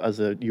ended up as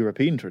a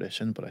European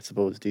tradition, but I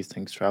suppose these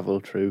things travel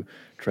through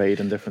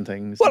trade and different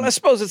things. Well, I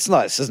suppose it's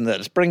nice, isn't it?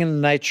 It's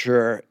bringing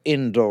nature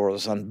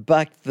indoors. And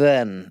back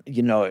then,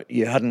 you know,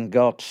 you hadn't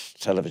got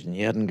television,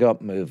 you hadn't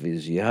got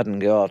movies, you hadn't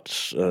got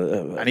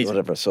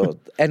whatever. So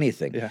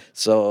anything. Yeah.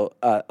 So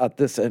at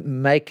this,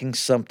 making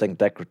something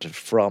decorative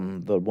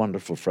from the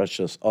wonderful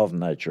freshness of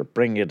nature,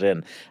 bring it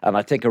in. And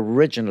I think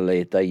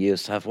originally they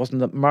used to have,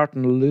 wasn't it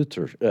Martin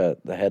Luther, the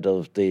head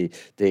of the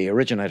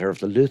originator of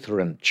the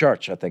Lutheran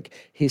Church, I think,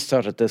 he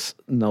started this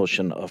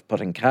notion of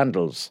putting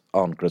candles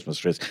on Christmas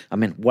trees. I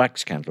mean,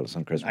 wax candles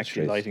on Christmas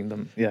actually trees. lighting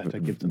them, yeah, to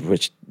give them.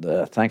 Which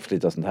thankfully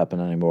doesn't happen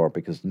anymore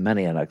because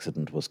many an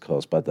accident was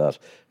caused by that.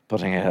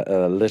 Putting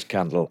a lit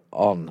candle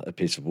on a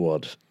piece of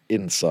wood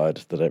inside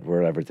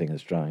where everything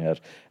is drying out.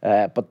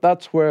 But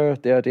that's where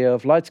the idea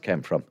of lights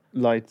came from.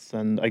 Lights,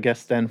 and I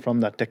guess then from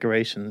that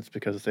decorations,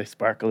 because they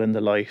sparkle in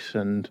the light,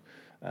 and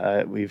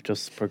we've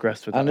just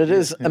progressed with that. And it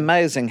is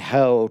amazing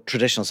how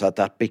traditions like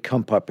that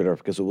become popular,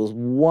 because it was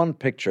one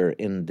picture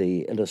in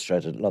the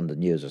Illustrated London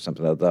News or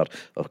something like that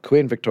of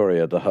Queen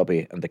Victoria, the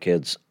hubby, and the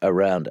kids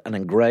around an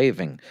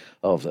engraving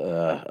of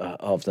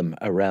them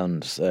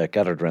around,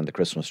 gathered around the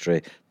Christmas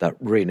tree, that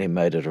really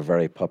made it a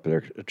very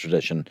popular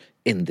tradition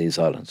in these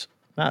islands.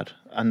 Mad.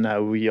 And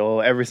now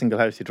every single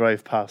house you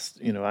drive past,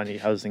 any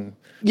housing.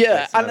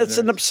 Yeah, place and it's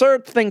an there's-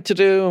 absurd thing to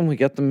do, and we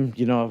get them,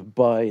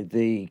 by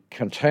the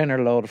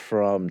container load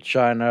from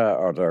China,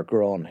 or they're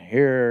grown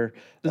here.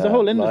 There's a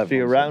whole live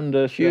industry ones, around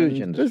it. Huge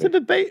and industry. There's a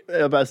debate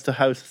as to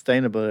how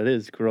sustainable it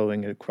is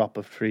growing a crop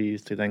of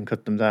trees to then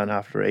cut them down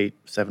after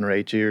 7 or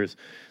 8 years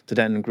to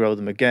then grow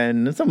them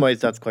again. In some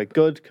ways, that's quite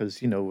good because,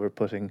 we're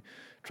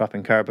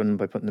trapping carbon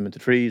by putting them into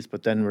trees,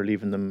 but then we're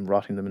leaving them,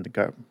 rotting them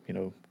into,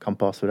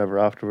 compost, whatever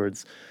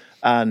afterwards.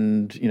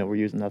 And, we're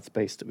using that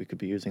space that we could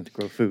be using to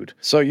grow food.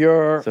 So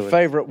your So it's-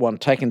 favourite one,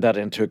 taking that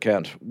into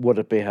account, would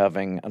it be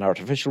having an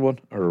artificial one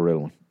or a real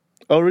one?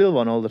 Oh, a real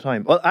one all the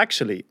time. Well,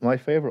 actually, my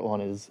favourite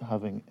one is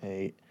having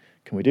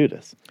can we do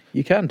this?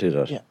 You can do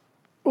that. Yeah.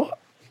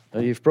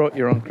 You've brought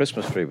your own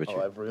Christmas tree with you.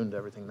 Oh, I've ruined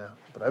everything now,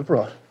 but I've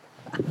brought.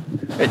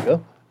 There you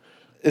go.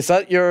 Is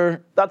that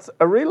your... That's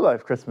a real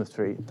life Christmas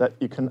tree that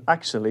you can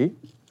actually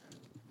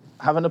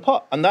have in a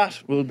pot, and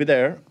that will be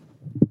there.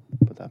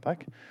 Put that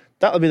back.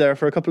 That'll be there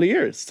for a couple of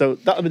years, so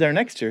that'll be there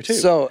next year too.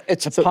 So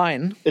it's a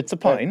pine. It's a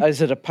pine.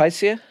 Is it a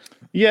picea?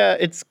 Yeah,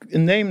 it's a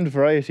named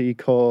variety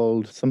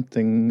called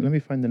something. Let me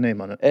find the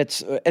name on it.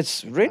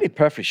 It's really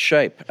perfect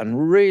shape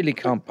and really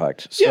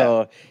compact.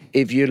 So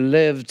if you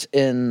lived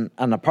in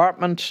an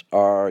apartment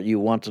or you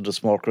wanted a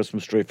small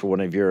Christmas tree for one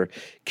of your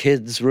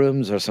kids'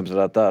 rooms or something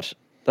like that,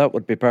 that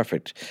would be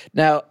perfect.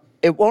 Now,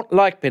 it won't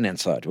like being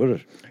inside, would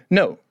it?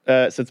 No,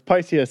 so it's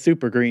Picea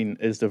Super Green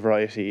is the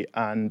variety,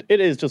 and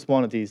it is just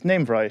one of these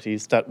name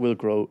varieties that will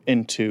grow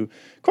into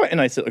quite a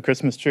nice little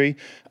Christmas tree.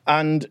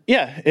 And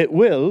yeah, it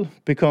will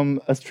become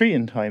a tree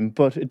in time,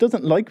 but it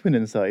doesn't like being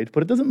inside,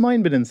 but it doesn't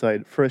mind being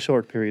inside for a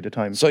short period of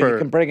time. So you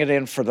can bring it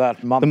in for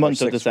that month, the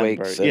month or of 6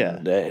 December, weeks. yeah,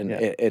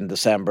 In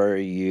December,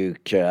 you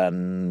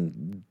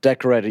can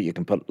decorate it. You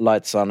can put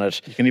lights on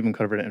it. You can even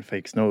cover it in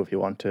fake snow if you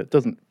want to. It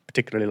doesn't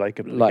particularly like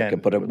it,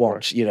 But it would won't.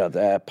 work.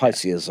 The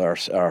Pisces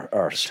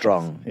are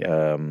strong.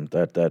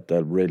 That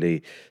they'll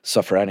really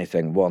suffer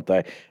anything, won't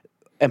they?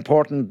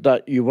 Important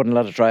that you wouldn't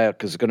let it dry out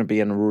because it's going to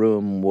be in a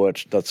room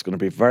that's going to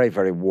be very,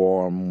 very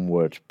warm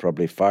with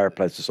probably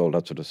fireplaces, all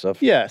that sort of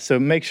stuff. Yeah, so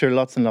make sure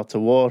lots and lots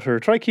of water.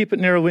 Try keep it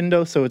near a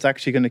window so it's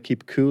actually going to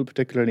keep cool,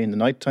 particularly in the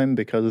nighttime,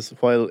 because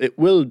while it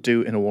will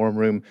do in a warm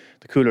room,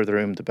 the cooler the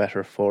room, the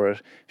better for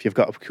it. If you've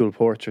got a cool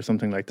porch or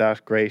something like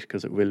that, great,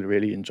 because it will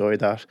really enjoy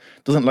that.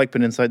 Doesn't like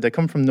being inside. They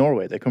come from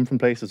Norway. They come from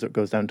places that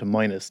goes down to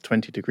minus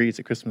 20 degrees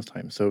at Christmas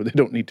time, so they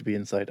don't need to be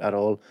inside at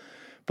all.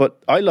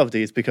 But I love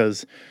these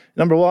because,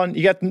 number one,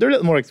 they're a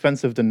little more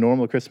expensive than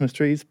normal Christmas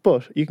trees,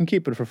 but you can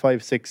keep it for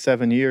 5, 6,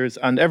 7 years.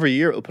 And every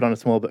year it'll put on a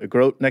small bit of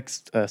growth.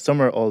 Next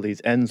summer, all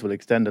these ends will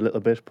extend a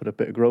little bit, put a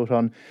bit of growth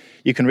on.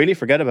 You can really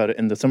forget about it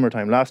in the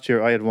summertime. Last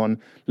year I had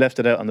one, left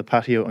it out on the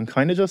patio and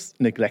kind of just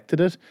neglected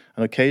it.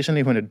 And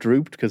occasionally when it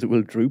drooped, because it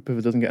will droop if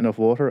it doesn't get enough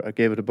water, I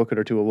gave it a bucket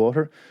or two of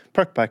water,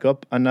 perked back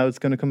up, and now it's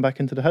going to come back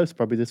into the house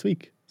probably this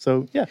week.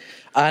 So, yeah.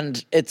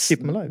 And it's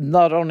Keep 'em alive.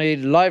 not only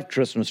live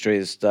Christmas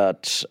trees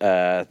that,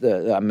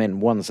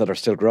 ones that are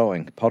still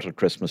growing, potted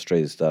Christmas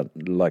trees that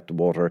like the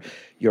water,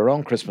 your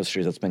own Christmas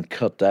tree that's been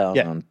cut down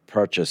and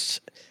purchased.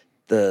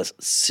 The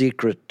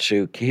secret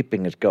to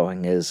keeping it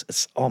going is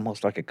it's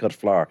almost like a cut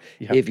flower.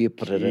 If you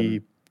put it in...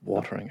 Keep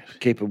watering it.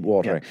 Keep it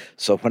watering.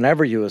 So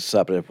whenever you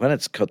establish it, when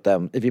it's cut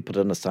down, if you put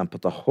it in a stand,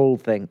 put the whole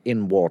thing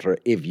in water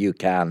if you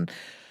can.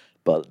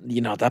 But,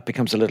 that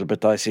becomes a little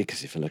bit dicey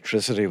because you have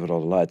electricity with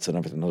all the lights and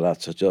everything like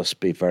that. So just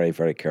be very,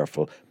 very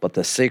careful. But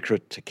the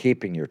secret to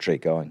keeping your tree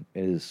going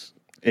is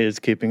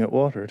keeping it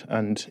watered.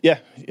 And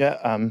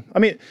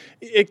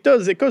it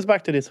goes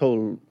back to this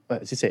whole,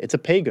 as you say, it's a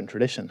pagan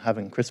tradition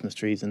having Christmas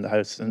trees in the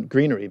house and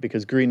greenery,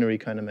 because greenery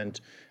kind of meant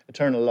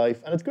eternal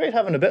life. And it's great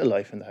having a bit of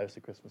life in the house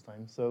at Christmas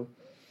time. So,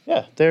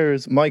 yeah,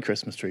 there's my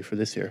Christmas tree for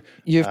this year.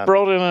 You've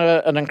brought in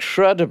an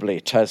incredibly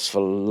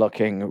tasteful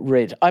looking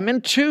wreath. I'm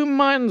in two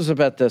minds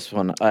about this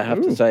one, I have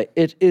to say.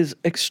 It is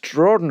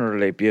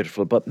extraordinarily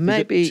beautiful, but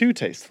maybe... Is it too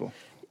tasteful?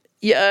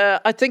 Yeah,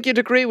 I think you'd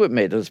agree with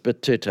me that it's a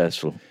bit too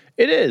tasteful.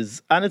 It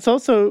is, and it's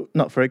also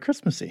not very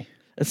Christmassy.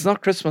 It's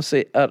not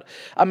Christmassy.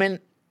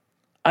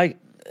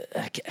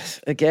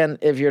 Again,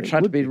 if you're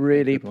trying to be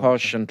really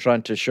posh and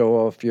trying to show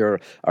off your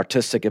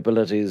artistic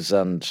abilities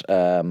and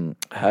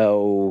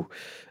how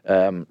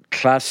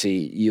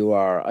classy you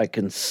are, I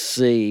can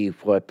see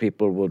why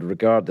people would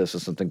regard this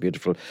as something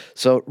beautiful.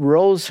 So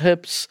rose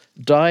hips,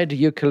 dyed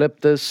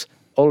eucalyptus,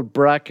 old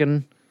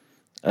bracken.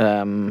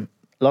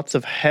 Lots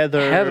of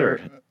heather. Heather.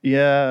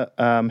 Yeah,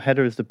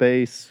 heather is the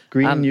base.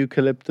 Green And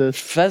eucalyptus.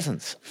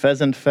 Pheasants.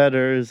 Pheasant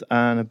feathers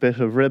and a bit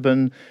of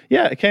ribbon.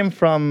 Yeah, it came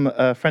from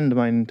a friend of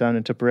mine down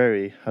in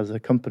Tipperary, has a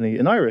company,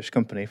 an Irish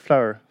company,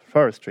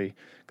 forestry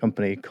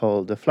company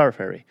called the Flower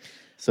Fairy.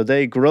 So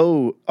they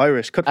grow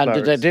Irish cut flowers.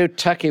 And do they do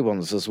tacky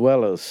ones as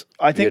well as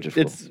I think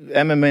beautiful?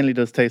 Emma mainly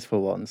does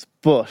tasteful ones,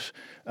 but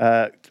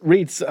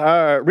wreaths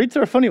are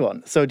a funny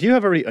one. So do you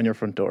have a wreath on your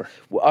front door?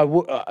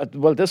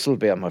 Well, this will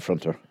be on my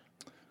front door.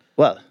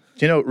 Well,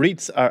 do you know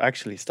wreaths are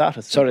actually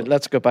status Sorry, symbols.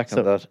 let's go back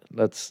on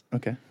that.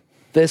 Okay,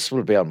 This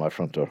will be on my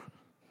front door.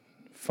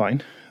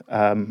 fine.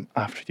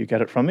 After you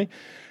get it from me.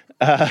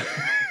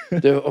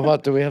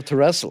 What do we have to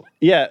wrestle?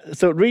 Yeah,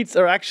 so wreaths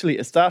are actually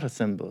a status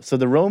symbol. So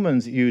the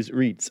Romans used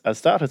wreaths as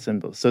status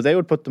symbols. So they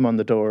would put them on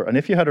the door, and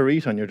if you had a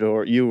wreath on your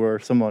door, you were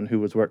someone who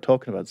was worth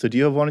talking about. So do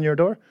you have one on your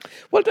door?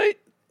 Well,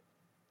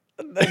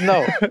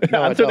 no.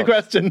 Answer the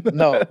question.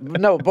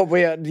 No, but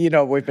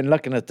we've been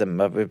looking at them.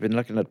 We've been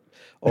looking at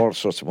all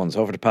sorts of ones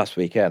over the past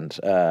weekend,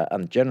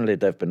 and generally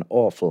they've been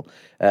awful.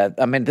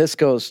 This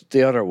goes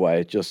the other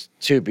way, just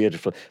too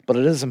beautiful. But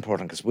it is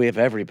important because we have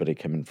everybody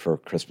coming for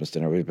Christmas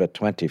dinner. We've got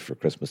 20 for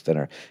Christmas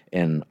dinner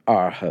in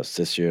our house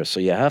this year, so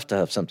you have to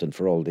have something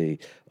for all the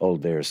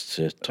old bears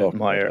to talk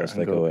Admire about as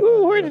they and go.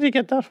 "Ooh, where did he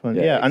get that one?"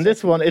 Yeah, and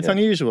this one, it's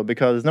unusual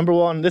because number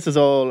one, this is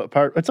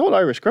it's all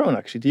Irish grown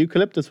actually. The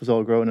eucalyptus was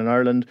all grown in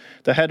Ireland.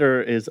 The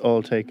heather is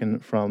all taken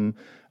from,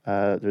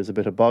 there's a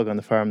bit of bog on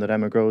the farm that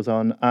Emma grows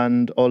on,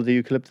 and all the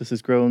eucalyptus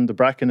is grown. The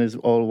bracken is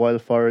all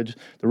wild forage.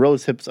 The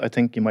rose hips, I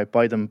think you might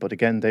buy them, but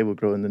again, they will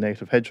grow in the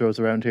native hedgerows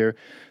around here.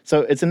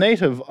 So it's a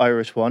native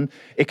Irish one.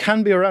 It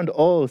can be around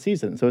all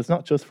seasons, so it's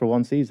not just for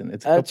one season.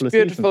 It's a couple of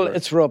beautiful, seasons worth.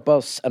 it's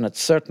robust, and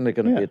it's certainly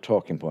going to be a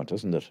talking point,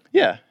 isn't it?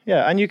 Yeah,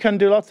 and you can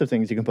do lots of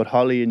things. You can put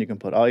holly, and you can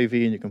put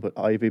ivy, and you can put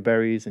ivy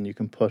berries, and you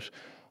can put,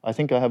 I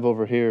think I have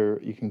over here,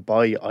 you can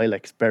buy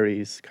ilex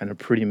berries, kind of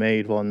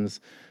pre-made ones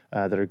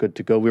that are good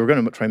to go. We were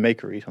going to try and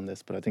make a wreath on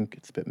this, but I think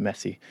it's a bit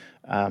messy.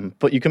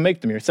 But you can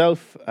make them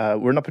yourself.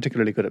 We're not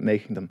particularly good at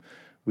making them,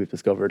 we've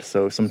discovered,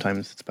 so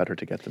sometimes it's better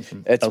to get them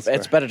from elsewhere.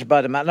 It's better to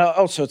buy them. And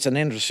also, it's an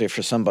industry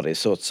for somebody,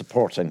 so it's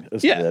supporting,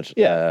 isn't it?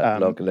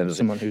 Local industry.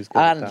 Someone who's good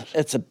at that. And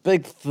it's a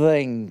big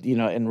thing,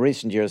 in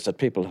recent years that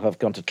people have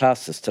gone to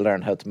classes to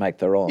learn how to make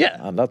their own. Yeah.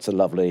 And that's a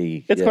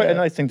lovely... It's quite a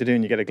nice thing to do,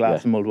 and you get a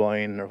glass of mulled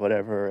wine or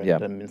whatever, and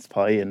a mince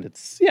pie, and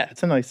it's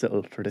a nice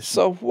little tradition.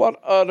 So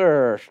what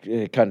other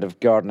kind of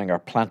gardening or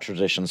plant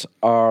traditions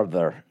are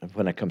there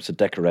when it comes to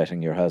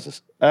decorating your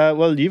houses?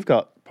 Well, you've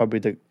got probably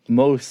the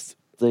most...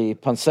 The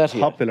poinsettia.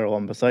 Popular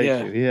one beside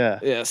you,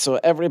 Yeah, so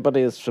everybody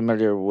is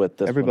familiar with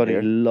this.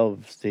 Everybody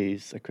loves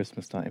these at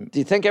Christmas time. Do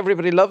you think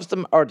everybody loves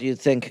them, or do you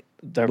think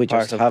they're we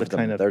part just of have the them?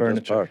 kind of They're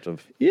furniture? just part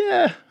of...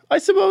 Yeah, I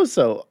suppose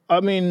so. I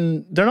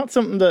mean, they're not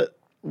something that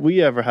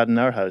we ever had in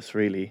our house,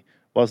 really.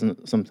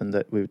 Wasn't something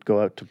that we would go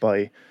out to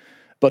buy.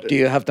 But do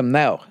you have them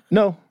now?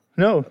 No.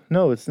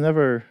 It's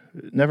never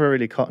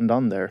really cottoned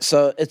on there.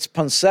 So it's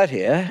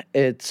poinsettia.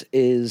 It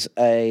is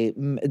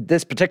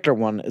this particular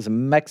one is a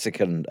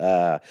Mexican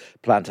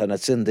plant, and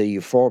it's in the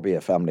Euphorbia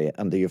family.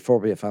 And the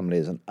Euphorbia family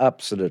is an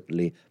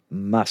absolutely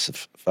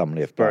massive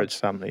family of Spurge plants.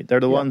 family. They're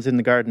the ones in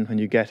the garden when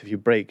you get, if you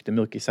break, the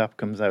milky sap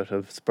comes out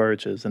of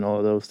spurges and all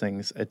of those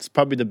things. It's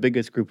probably the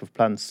biggest group of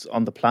plants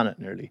on the planet,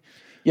 nearly.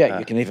 Yeah,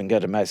 you can even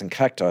get amazing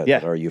cacti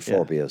that are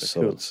euphorbias.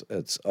 So cool.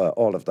 it's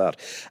all of that.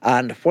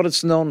 And what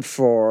it's known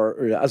for,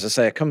 as I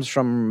say, it comes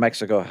from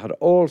Mexico. Had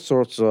all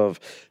sorts of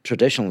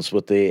traditions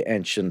with the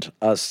ancient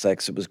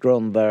Aztecs. It was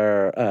grown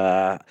there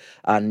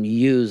and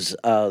used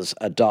as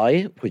a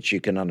dye, which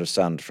you can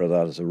understand for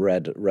that as a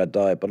red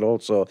dye. But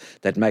also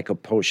they'd make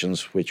up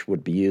potions which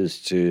would be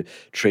used to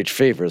treat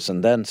fevers.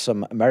 And then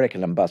some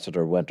American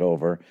ambassador went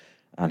over,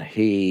 and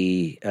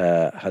he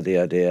had the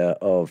idea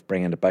of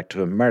bringing it back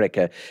to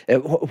America.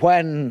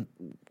 When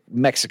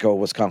Mexico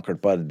was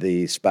conquered by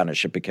the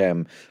Spanish, it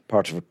became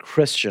part of a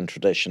Christian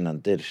tradition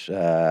and did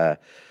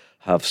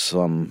have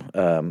some,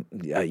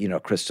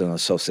 Christian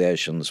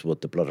associations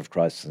with the blood of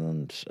Christ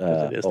and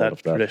It is all that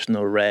of that.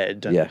 traditional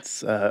red. And Yeah.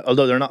 it's,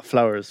 although they're not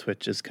flowers,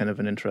 which is kind of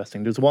an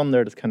interesting. There's one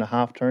there that's kind of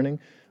half turning,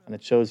 and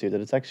it shows you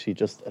that it's actually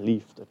just a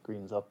leaf that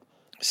greens up.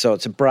 So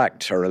it's a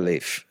bract or a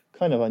leaf.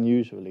 Kind of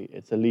unusually,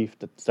 it's a leaf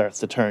that starts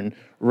to turn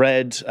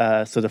red.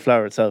 So the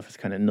flower itself is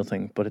kind of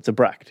nothing, but it's a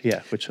bract,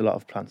 which a lot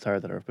of plants are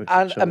that are.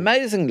 And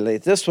amazingly,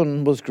 this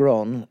one was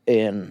grown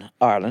in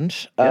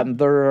Ireland, and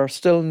there are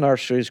still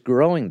nurseries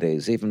growing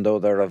these, even though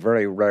they're a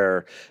very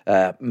rare,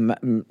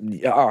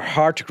 or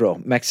hard to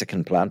grow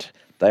Mexican plant.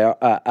 They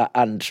are,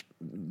 and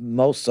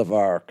most of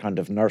our kind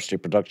of nursery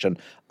production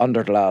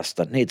under glass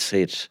that needs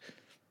heat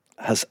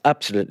has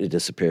absolutely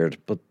disappeared,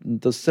 but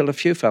there's still a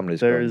few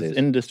families growing There's these.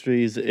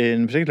 industries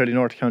in particularly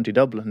North County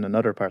Dublin and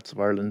other parts of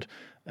Ireland.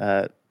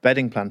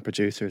 Bedding plant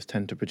producers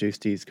tend to produce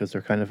these because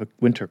they're kind of a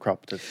winter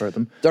crop for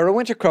them. They're a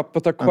winter crop,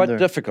 but they're quite they're-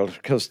 difficult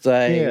because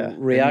they Yeah, they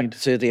react need-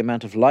 to the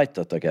amount of light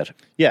that they get.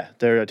 Yeah,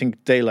 they're, I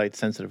think, daylight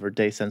sensitive or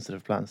day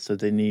sensitive plants, so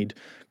they need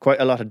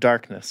quite a lot of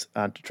darkness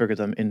to trigger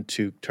them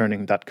into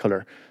turning that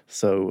colour.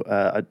 So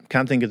I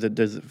can't think of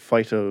there's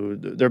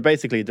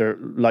they're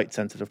light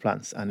sensitive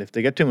plants, and if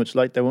they get too much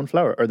light, they won't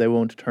flower or they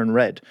won't turn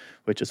red,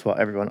 which is what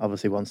everyone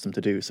obviously wants them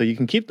to do. So you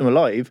can keep them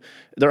alive.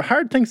 They're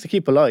hard things to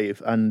keep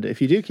alive, and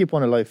if you do keep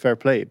one alive, fair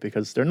play,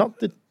 because they're not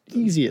the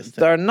easiest.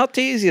 They're not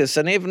the easiest,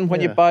 and even when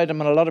you Yeah. buy them,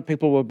 and a lot of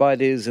people will buy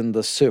these in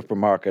the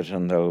supermarket,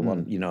 and they'll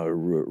want,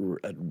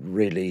 a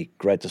really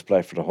great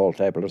display for the whole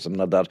table or something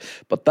like that.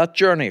 But that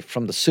journey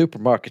from the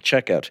supermarket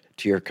checkout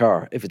to your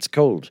car, if it's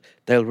cold,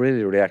 they'll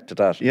really react to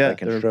that. Yeah, They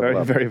can they're shrivel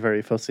very, up. very,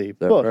 very fussy.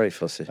 They're But, very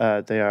fussy.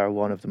 They are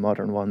one of the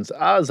modern ones,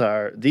 as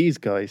are these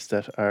guys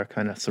that are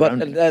kind of But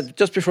surrounding us.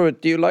 just before,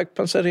 do you like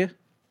poinsettia?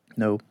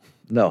 No,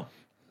 No.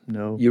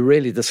 no. You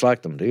really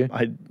dislike them, do you?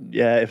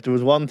 If there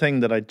was one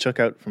thing that I'd chuck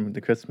out from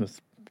the Christmas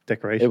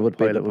decoration It would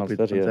be pile, the it would be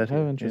the poinsettia. poinsettia.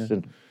 How Yeah.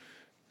 interesting.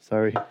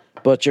 Sorry.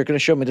 But you're going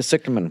to show me the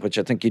cyclamen, which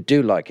I think you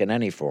do like in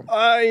any form.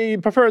 I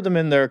prefer them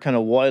in their kind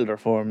of wilder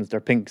forms, their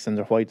pinks and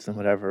their whites and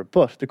whatever.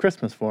 But the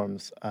Christmas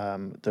forms,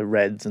 the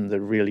reds and the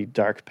really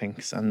dark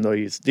pinks, and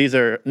these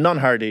are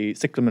non-hardy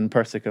cyclamen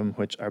persicum,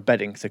 which are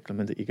bedding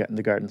cyclamen that you get in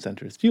the garden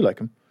centres. Do you like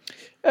them?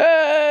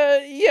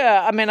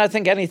 Yeah, I mean, I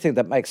think anything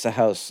that makes the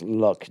house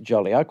look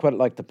jolly. I quite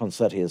like the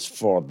poinsettias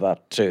for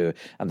that too.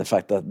 And the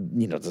fact that,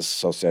 the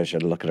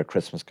association, look at a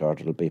Christmas card,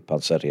 it'll be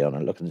poinsettia on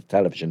it. Look at the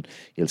television,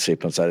 you'll see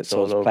poinsettia.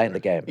 So it's all playing over. the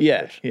game.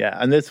 Yeah.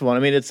 And this one, I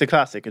mean, it's a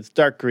classic. It's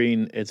dark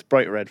green, it's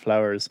bright red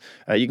flowers.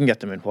 You can get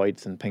them in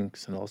whites and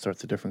pinks and all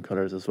sorts of different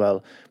colours as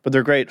well. But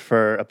they're great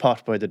for a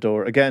pot by the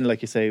door. Again,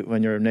 like you say,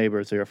 when your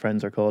neighbours or your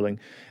friends are calling,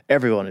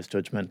 everyone is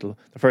judgmental.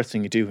 The first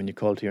thing you do when you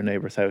call to your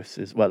neighbour's house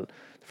is,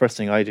 the first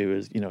thing I do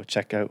is,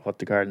 check out what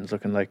the garden's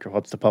looking like or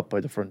what's the pot by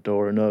the front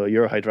door, and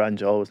your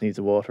hydrangea always needs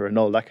a water and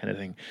all that kind of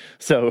thing.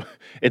 So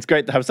it's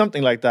great to have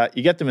something like that.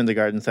 You get them in the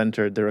garden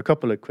centre, they're a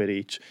couple of quid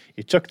each,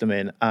 you chuck them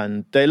in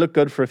and they look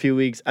good for a few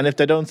weeks, and if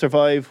they don't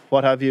survive,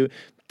 what have you,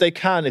 they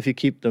can if you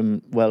keep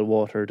them well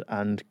watered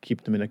and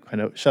keep them in a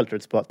kind of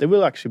sheltered spot. They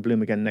will actually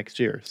bloom again next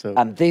year. So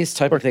And these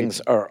type of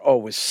things are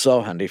always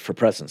so handy for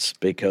presents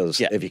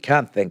because if you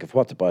can't think of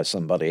what to buy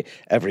somebody,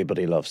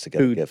 everybody loves to get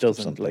who a gift of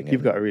doesn't? something.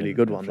 You've got a really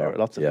good one there with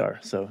lots of Yeah. flower.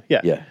 So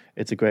yeah,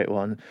 it's a great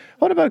one.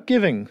 What about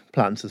giving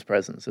plants as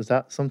presents? Is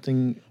that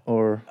something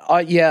or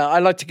I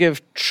like to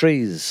give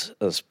trees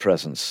as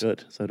presents.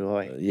 good? So do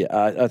I. Yeah,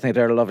 I think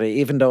they're lovely,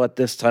 even though at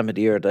this time of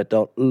the year they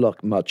don't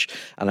look much.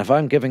 And if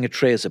I'm giving a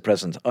tree as a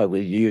present, I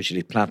will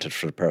usually plant it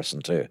for the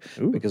person too,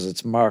 because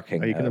it's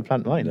marking. Are you going to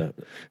plant mine?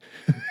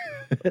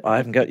 I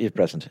haven't got you a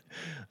present.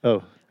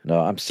 Oh, No,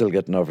 I'm still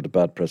getting over the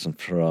bad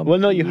present from. well,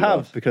 no, you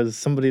love. have, because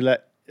somebody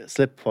let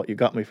slip what you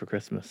got me for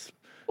Christmas.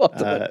 What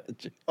the-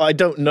 I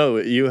don't know.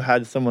 You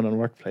had someone on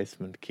work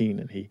placement, Keen,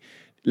 and he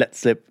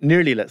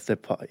nearly let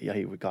slip what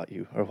we got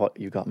you or what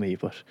you got me,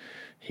 but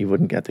he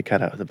wouldn't get the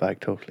cat out of the bag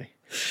totally.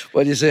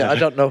 Well, you see, I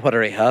don't know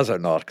whether he has or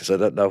not because I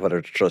don't know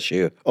whether to trust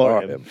you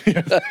or him.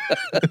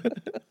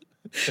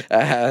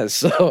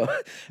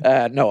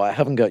 No, I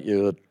haven't got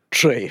you a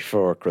tree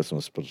for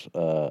Christmas, but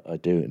I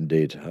do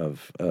indeed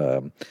have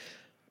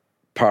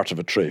part of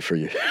a tree for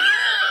you.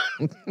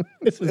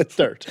 This is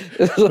Dirt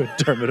with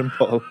Dermot and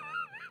Paul.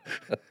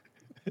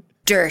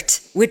 Dirt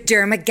with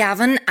Dermot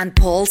Gavin and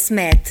Paul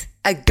Smith.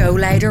 a Go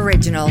Loud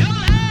original.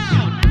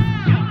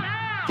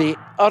 The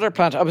other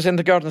plant, I was in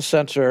the garden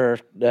centre,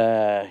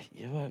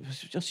 it was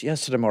just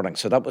yesterday morning,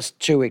 so that was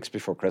 2 weeks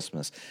before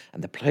Christmas,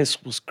 and the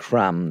place was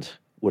crammed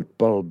with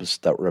bulbs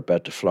that were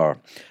about to flower.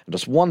 And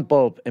there's one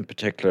bulb in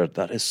particular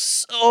that is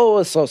so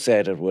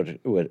associated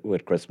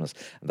with Christmas,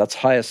 and that's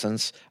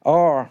hyacinths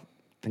or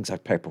things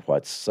like paper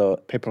whites. So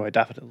Paper white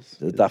daffodils.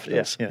 the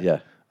daffodils, yeah.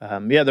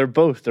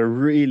 They're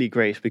really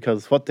great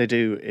because what they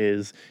do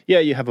is,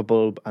 you have a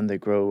bulb and they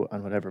grow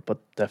and whatever, but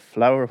the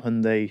flower,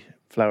 when they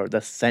flower,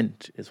 the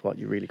scent is what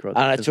you really grow.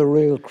 And it's a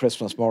real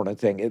Christmas morning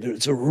thing.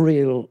 It's a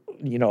real,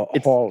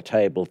 hall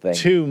table thing.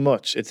 Too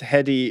much. It's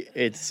heady.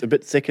 It's a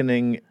bit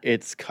sickening.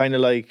 It's kind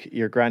of like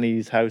your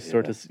granny's house,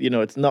 sort of.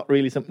 It's not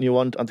really something you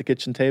want on the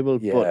kitchen table.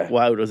 Yeah. But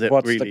wow, does it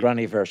What's really? the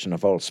granny version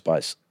of Old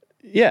Spice?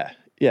 Yeah.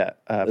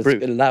 It's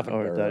Brute.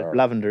 lavender. Or the or-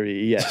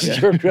 lavendery. Yeah.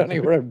 Does your granny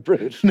wear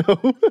Brute? No.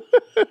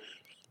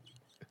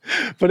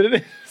 But it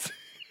is.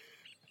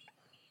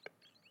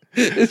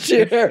 Is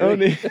she hairy?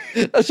 Only.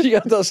 Has she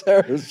got those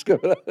hairs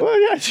going on?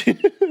 Well, yeah. She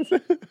is.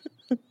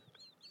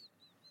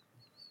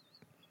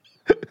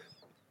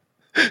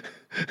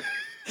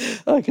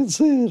 I can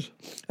see it.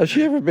 Has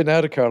she ever been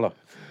out of Carlo?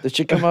 Did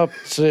she come up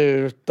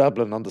to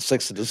Dublin on the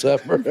 6th of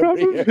December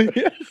every year Probably,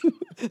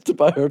 yes. to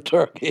buy her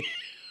turkey?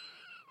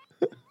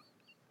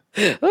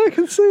 I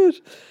can see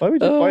it. Why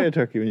would you buy a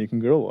turkey when you can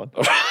grow one?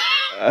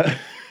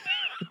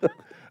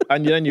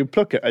 And then you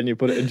pluck it and you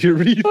put it into your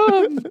wreath.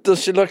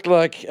 Does she look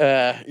like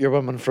your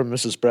woman from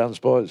Mrs. Brown's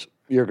Boys,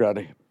 your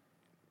granny?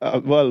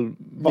 Well,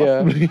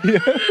 possibly, yeah.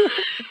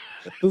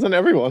 Doesn't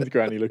everyone's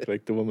granny look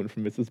like the woman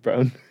from Mrs.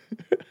 Brown?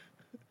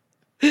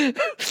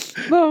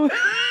 No.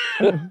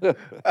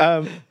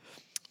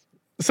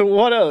 So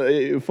what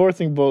else?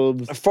 Forcing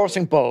bulbs.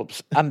 Forcing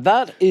bulbs. And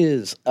that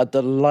is a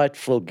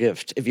delightful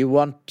gift. If you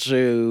want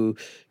to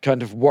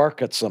kind of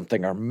work at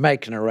something or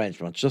make an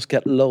arrangement, just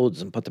get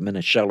loads and put them in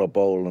a shallow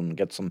bowl and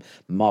get some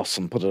moss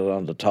and put it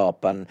on the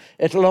top. And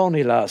it'll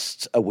only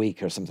last a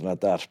week or something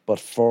like that. But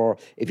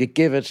if you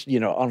give it,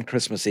 on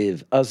Christmas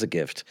Eve as a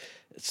gift,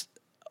 it's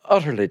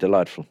utterly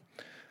delightful.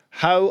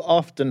 How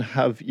often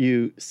have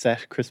you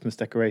set Christmas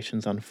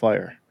decorations on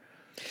fire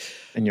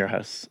in your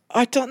house?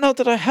 I don't know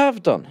that I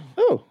have done.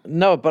 Oh.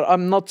 No, but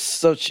I'm not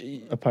such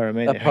A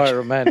pyromaniac. a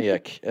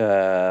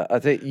pyromaniac. I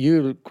think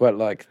you quite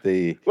like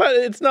the... Well,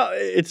 it's not.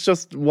 It's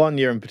just one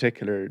year in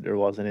particular there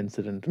was an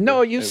incident.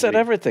 No, with you a said wee-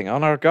 everything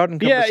on our garden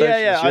Yeah,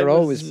 conversations. You're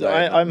always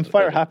playing I'm on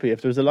fire it. happy.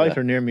 If there's a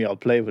lighter near me, I'll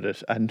play with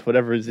it, and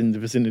whatever is in the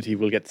vicinity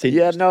will get singed.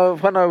 Yeah, no,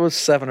 when I was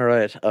 7 or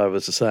 8, I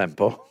was the same,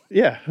 Paul.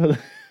 Yeah.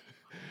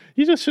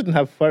 You just shouldn't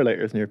have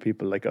firelighters near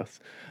people like us.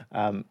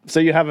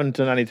 So you haven't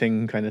done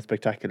anything kind of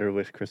spectacular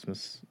with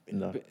Christmas?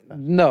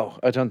 No,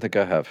 I don't think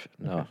I have.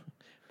 No.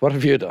 What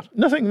have you done?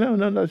 Nothing.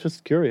 No.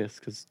 Just curious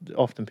because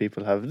often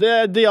people have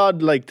the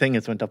odd thing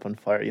that's went up on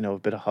fire. A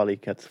bit of holly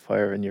gets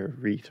fire in your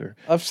wreath or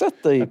I've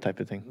set the that type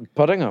of thing.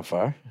 pudding on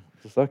fire.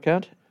 Does that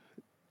count?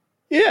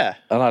 Yeah,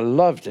 And I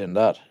loved doing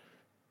that.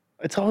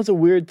 it's always a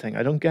weird thing.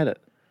 I don't get it.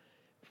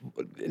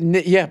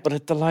 Yeah, but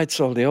it delights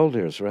all the old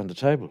ears around the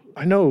table.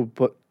 I know,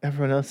 but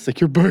everyone else is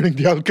like, you're burning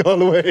the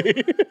alcohol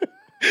away.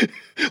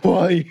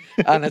 Why?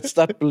 And it's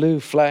that blue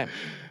flame.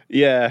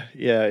 Yeah,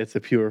 it's a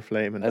pure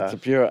flame and It's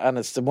and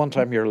it's the one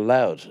time you're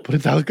allowed. but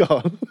it's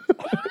alcohol.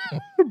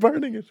 We're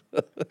burning it.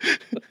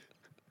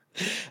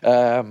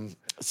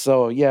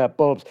 So, yeah,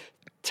 bulbs.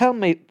 Tell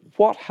me,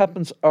 what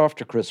happens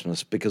after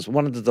Christmas? Because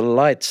one of the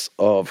delights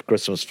of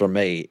Christmas for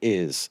me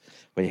is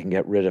when you can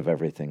get rid of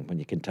everything, when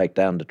you can take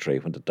down the tree,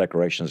 when the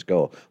decorations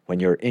go, when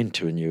you're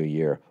into a new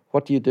year.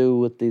 What do you do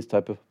with these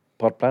type of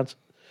pot plants?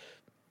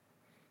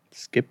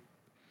 Skip.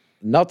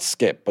 Not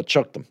skip, but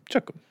chuck them.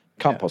 Chuck 'em.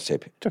 Compost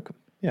heap. Chuck 'em.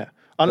 Yeah.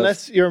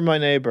 Unless you're my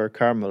neighbour,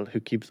 Carmel, who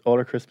keeps all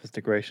her Christmas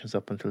decorations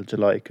up until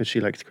July because she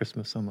likes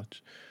Christmas so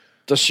much.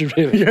 Does she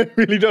really? Yeah, it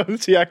really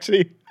does. She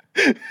actually,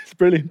 it's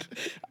brilliant.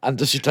 And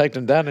does she take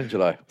them down in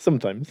July?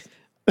 Sometimes.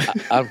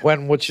 And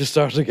when would she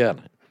start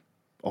again?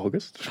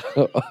 August.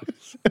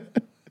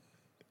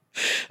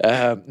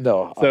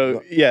 No.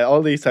 So, yeah,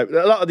 all these a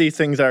lot of these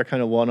things are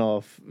kind of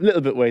one-off, a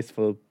little bit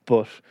wasteful,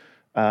 but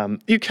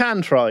you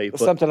can try. But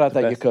something like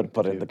the that you best thing could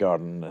put to in do- the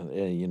garden, under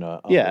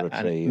Yeah,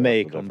 a tree. and or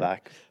may whatever. come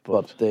back.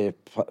 But the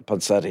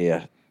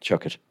poinsettia,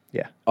 chuck it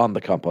Yeah, on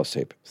the compost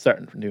heap.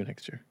 starting from new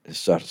next year.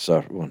 Start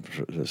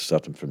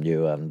them from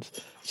you and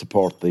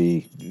support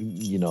the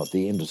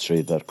the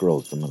industry that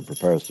grows them and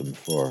prepares them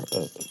for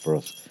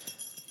us.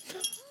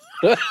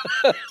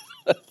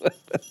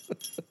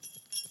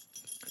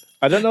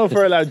 I don't know if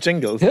we're allowed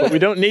jingles, but we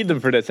don't need them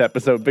for this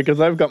episode because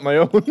I've got my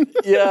own.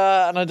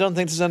 Yeah, and I don't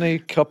think there's any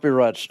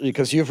copyright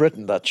because you've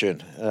written that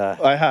tune.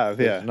 I have,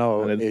 yeah.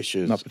 no And it's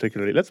issues. Not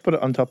particularly. Let's put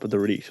it on top of the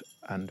wreath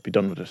and be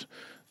done with it.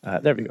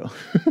 There we go.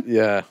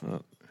 Yeah,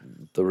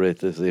 the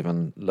wreath is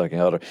even looking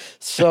older.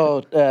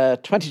 So,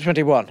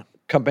 2021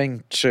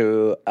 coming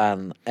to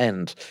an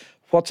end.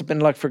 What's it been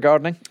like for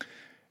gardening?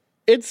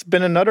 It's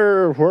been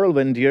another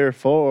whirlwind year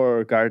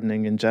for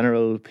gardening in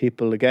general.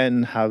 People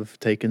again have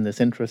taken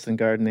this interest in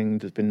gardening.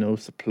 There's been no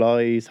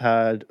supplies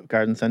had.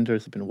 Garden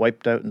centres have been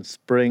wiped out in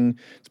spring.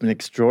 It's been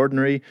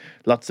extraordinary.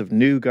 Lots of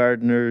new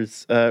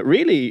gardeners.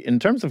 Really, in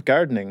terms of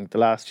gardening, the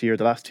last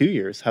 2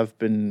 years have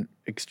been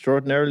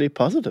extraordinarily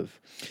positive.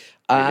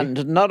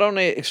 And not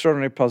only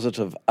extraordinarily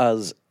positive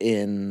as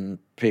in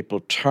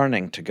people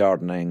turning to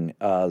gardening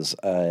as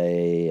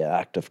a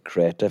act of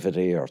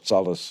creativity or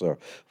solace or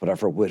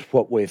whatever with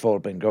what we've all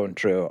been going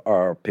through,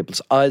 or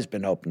people's eyes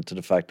been opened to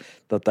the fact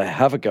that they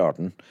have a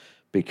garden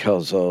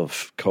because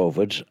of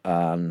COVID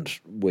and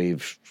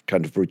we've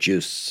kind of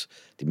reduced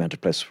the amount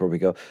of places where we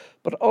go,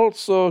 but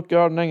also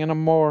gardening in a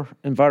more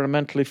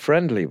environmentally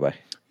friendly way.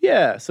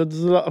 Yeah, so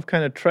there's a lot of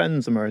kind of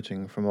trends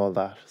emerging from all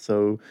that.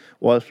 So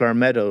wildflower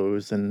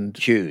meadows and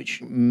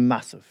Huge.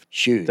 massive.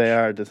 Huge. They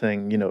are the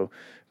thing,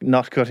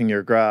 not cutting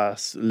your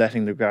grass,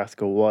 letting the grass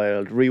go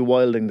wild,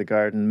 rewilding the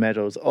garden,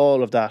 meadows,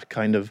 all of that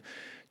kind of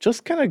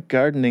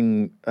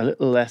gardening a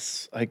little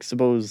less, I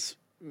suppose,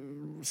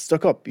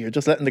 stuck up. You're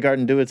just letting the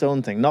garden do its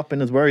own thing, not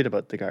being as worried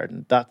about the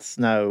garden. That's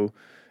now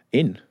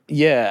in.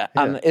 Yeah,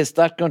 and is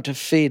that going to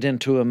feed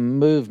into a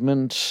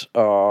movement,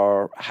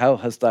 or how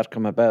has that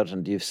come about,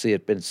 and do you see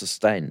it been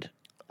sustained?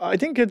 I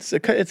think it's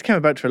come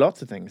about through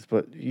lots of things,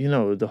 but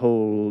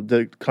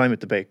the climate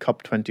debate,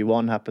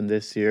 COP21 happened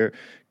this year.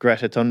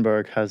 Greta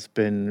Thunberg has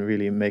been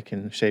really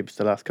making shapes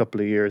the last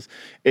couple of years.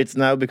 It's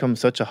now become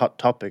such a hot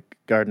topic,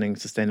 gardening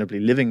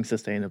sustainably, living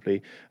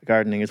sustainably.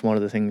 Gardening is one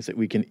of the things that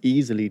we can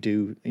easily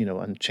do,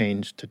 and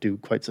change to do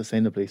quite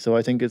sustainably. So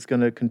I think it's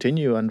going to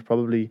continue and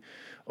probably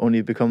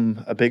only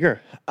become a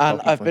bigger.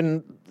 And I've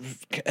been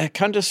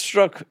kind of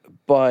struck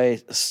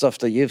by stuff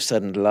that you've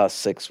said in the last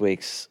 6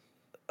 weeks,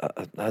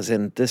 as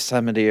in this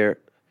time of the year,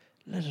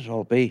 let it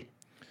all be.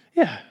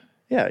 Yeah,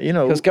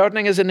 Because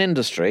gardening is an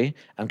industry,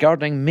 and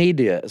gardening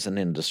media is an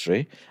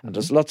industry, and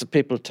there's lots of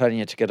people telling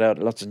you to get out,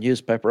 lots of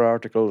newspaper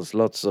articles,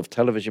 lots of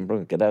television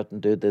programs, get out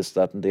and do this,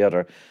 that, and the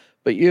other.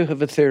 But you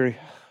have a theory.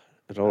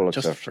 It all looks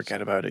just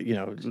forget about it.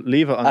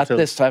 Leave it until at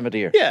this time of the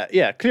year.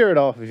 Yeah, clear it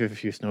off if you have a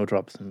few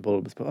snowdrops and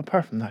bulbs. But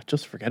apart from that,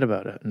 just forget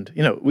about it. And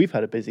we've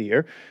had a busy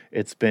year.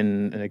 It's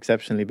been an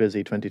exceptionally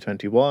busy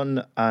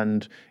 2021,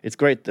 and it's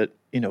great that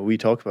we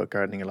talk about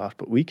gardening a lot,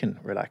 but we can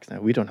relax now.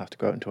 We don't have to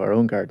go out into our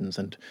own gardens,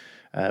 and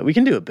we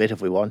can do a bit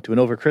if we want to. And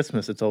over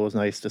Christmas, it's always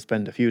nice to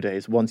spend a few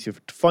days once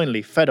you've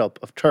finally fed up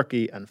of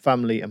turkey and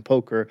family and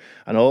poker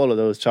and all of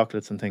those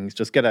chocolates and things.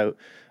 Just get out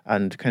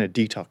and kind of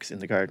detox in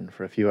the garden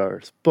for a few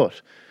hours.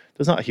 But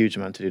there's not a huge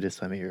amount to do this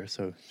time of year,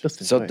 so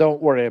just enjoy. So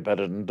don't worry about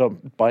it, and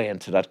don't buy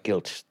into that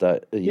guilt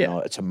that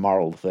it's a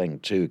moral thing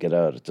to get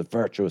out. It's a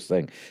virtuous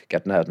thing,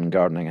 getting out and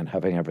gardening and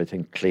having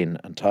everything clean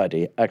and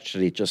tidy.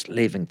 Actually, just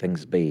leaving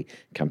things be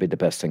can be the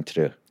best thing to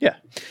do. Yeah.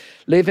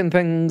 Leaving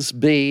things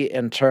be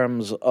in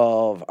terms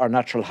of our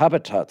natural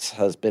habitats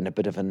has been a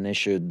bit of an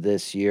issue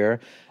this year,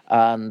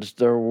 and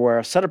there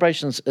were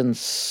celebrations in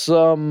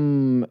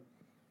some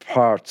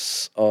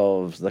parts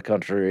of the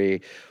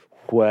country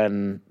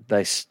when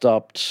they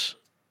stopped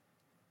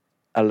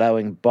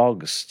allowing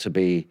bogs to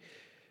be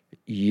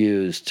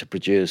used to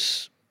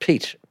produce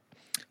peat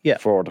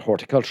for the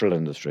horticultural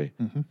industry.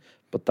 Mm-hmm.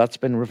 But that's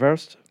been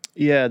reversed?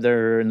 Yeah,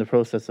 they're in the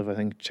process of, I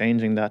think,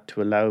 changing that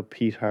to allow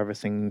peat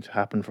harvesting to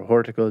happen for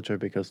horticulture,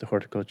 because the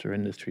horticulture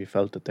industry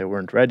felt that they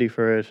weren't ready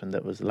for it and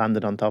that was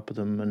landed on top of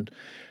them. And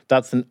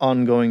that's an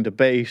ongoing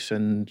debate.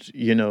 And,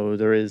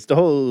 there is the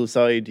whole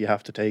side you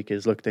have to take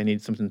is, look, they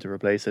need something to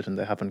replace it and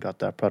they haven't got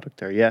that product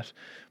there yet.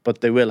 But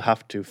they will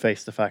have to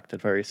face the fact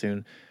that very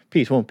soon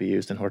peat won't be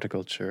used in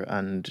horticulture.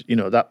 And,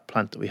 that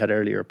plant that we had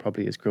earlier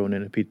probably is grown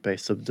in a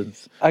peat-based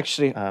substance.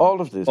 Actually, all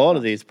of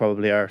these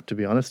probably are, to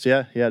be honest.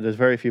 Yeah, there's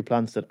very few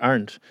plants that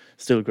aren't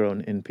still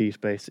grown in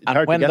peat-based.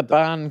 And when the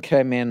ban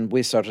came in,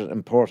 we started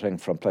importing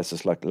from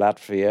places like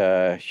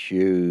Latvia.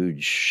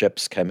 Huge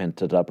ships came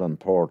into Dublin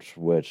port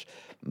with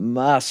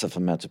massive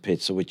amounts of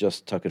peat, so we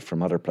just took it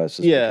from other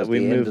places. Yeah, we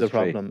moved the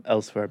problem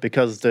elsewhere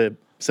because the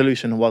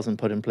solution wasn't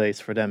put in place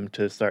for them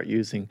to start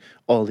using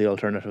all the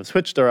alternatives,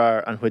 which there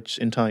are, and which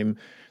in time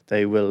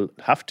they will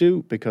have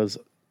to, because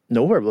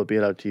nowhere will be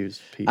allowed to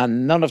use peat.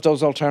 And none of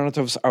those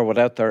alternatives are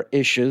without their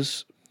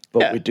issues,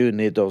 but we do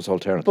need those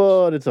alternatives.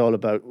 But it's all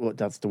about,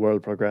 that's the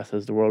world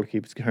progresses. The world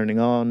keeps turning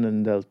on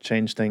and they'll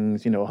change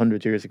things.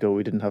 100 years ago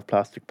we didn't have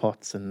plastic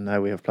pots, and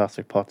now we have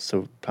plastic pots,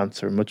 so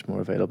plants are much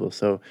more available.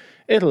 So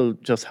it'll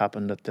just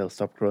happen that they'll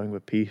stop growing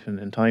with peat, and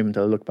in time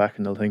they'll look back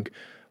and they'll think,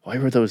 why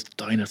were those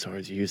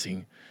dinosaurs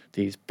using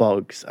these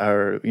bogs?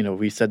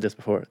 We said this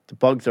before, the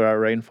bogs are our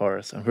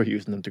rainforests and we're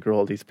using them to grow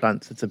all these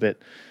plants. It's a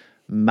bit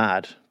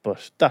mad,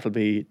 but that'll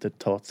be the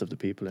thoughts of the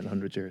people in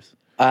 100 years.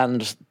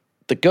 And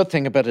the good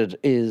thing about it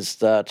is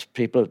that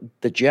people,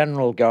 the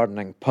general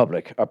gardening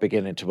public, are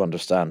beginning to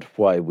understand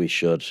why we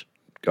should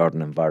garden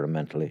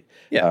environmentally,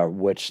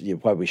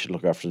 why we should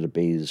look after the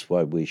bees,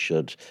 why we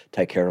should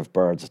take care of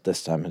birds at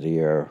this time of the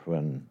year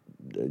when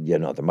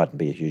there mightn't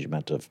be a huge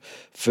amount of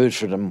food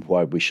for them,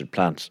 why we should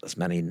plant as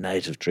many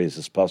native trees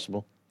as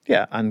possible.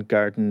 Yeah, and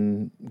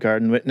garden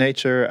with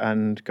nature,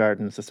 and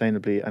garden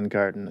sustainably, and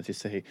garden, as you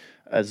say,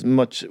 as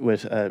much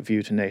with a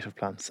view to native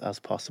plants as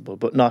possible,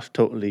 but not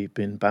totally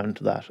being bound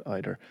to that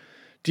either.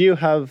 Do you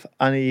have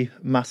any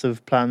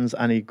massive plans,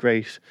 any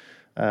great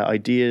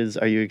ideas?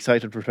 Are you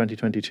excited for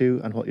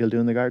 2022 and what you'll do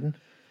in the garden?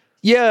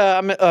 Yeah,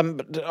 I'm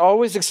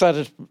always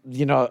excited,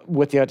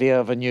 with the idea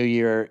of a new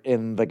year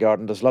in the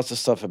garden. There's lots of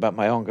stuff about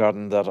my own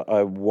garden that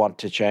I want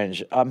to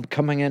change. I'm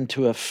coming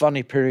into a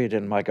funny period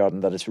in my garden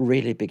that is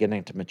really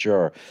beginning to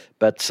mature.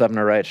 About 7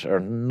 or 8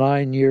 or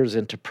 9 years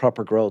into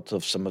proper growth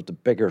of some of the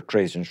bigger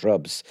trees and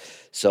shrubs.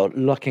 So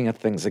looking at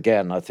things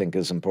again, I think,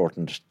 is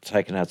important.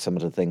 Taking out some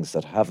of the things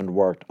that haven't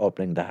worked,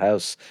 opening the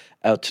house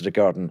out to the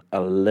garden a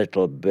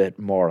little bit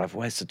more. I've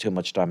wasted too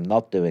much time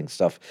not doing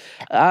stuff.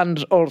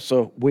 And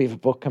also, we have a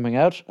book coming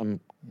out. Am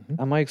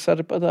I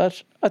excited by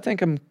that? I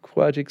think I'm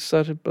quite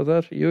excited by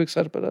that. Are you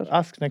excited by that?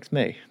 Ask next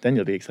May. Then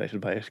you'll be excited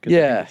by it. 'Cause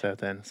Yeah. it's out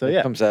then. So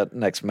It comes out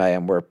next May,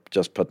 and we're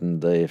just putting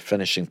the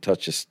finishing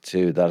touches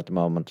to that at the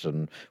moment,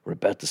 and we're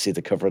about to see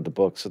the cover of the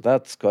book, so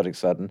that's quite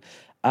exciting.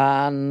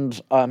 And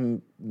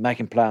I'm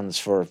making plans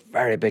for a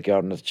very big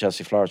garden at the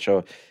Chelsea Flower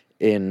Show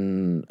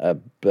in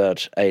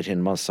about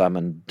 18 months' time,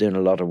 and doing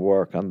a lot of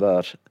work on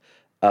that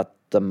at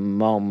the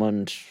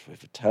moment. We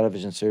have a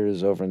television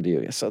series over in the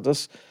US, so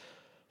there's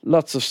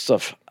lots of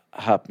stuff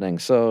happening.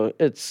 So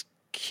it's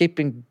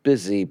keeping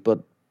busy, but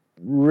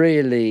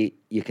really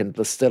you can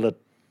distill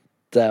it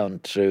down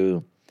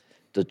to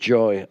the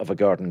joy of a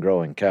garden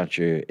growing, can't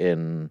you,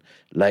 in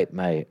late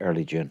May,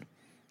 early June.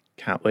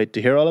 Can't wait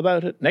to hear all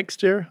about it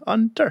next year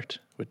on Dirt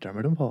with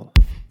Dermot and Paul.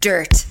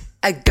 Dirt,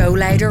 a Go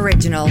Loud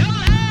original.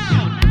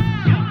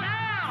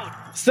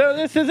 So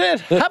this is it.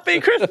 Happy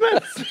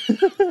Christmas!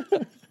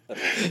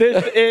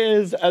 This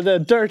is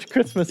the Dirt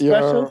Christmas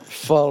special. You're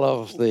full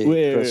of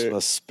the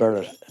Christmas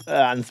spirit.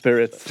 And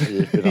spirits.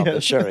 You've been on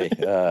the sherry,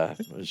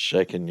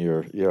 shaking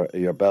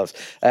your bells.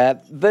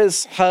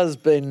 This has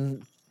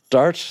been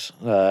Dirt,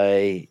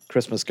 a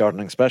Christmas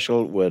gardening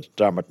special with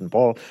Dermot and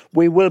Paul.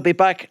 We will be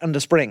back in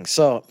the spring.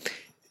 So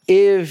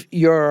if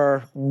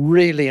you're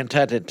really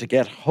intended to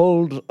get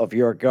hold of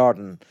your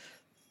garden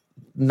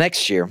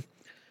next year,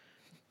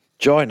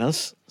 join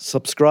us,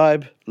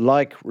 subscribe,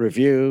 like,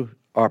 review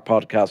our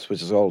podcast,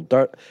 which is called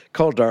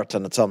Dirt,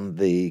 and it's on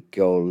the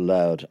Go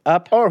Loud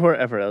app. Or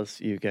wherever else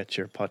you get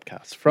your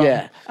podcasts from.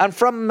 Yeah, and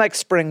from next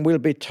spring, we'll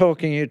be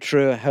talking you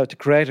through how to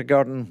create a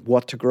garden,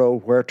 what to grow,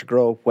 where to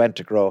grow, when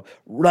to grow,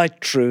 right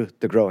through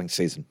the growing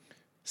season.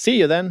 See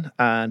you then,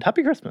 and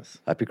happy Christmas.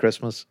 Happy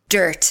Christmas.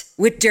 Dirt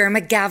with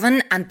Dermot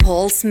Gavin and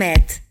Paul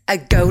Smith, a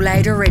Go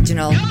Loud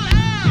original.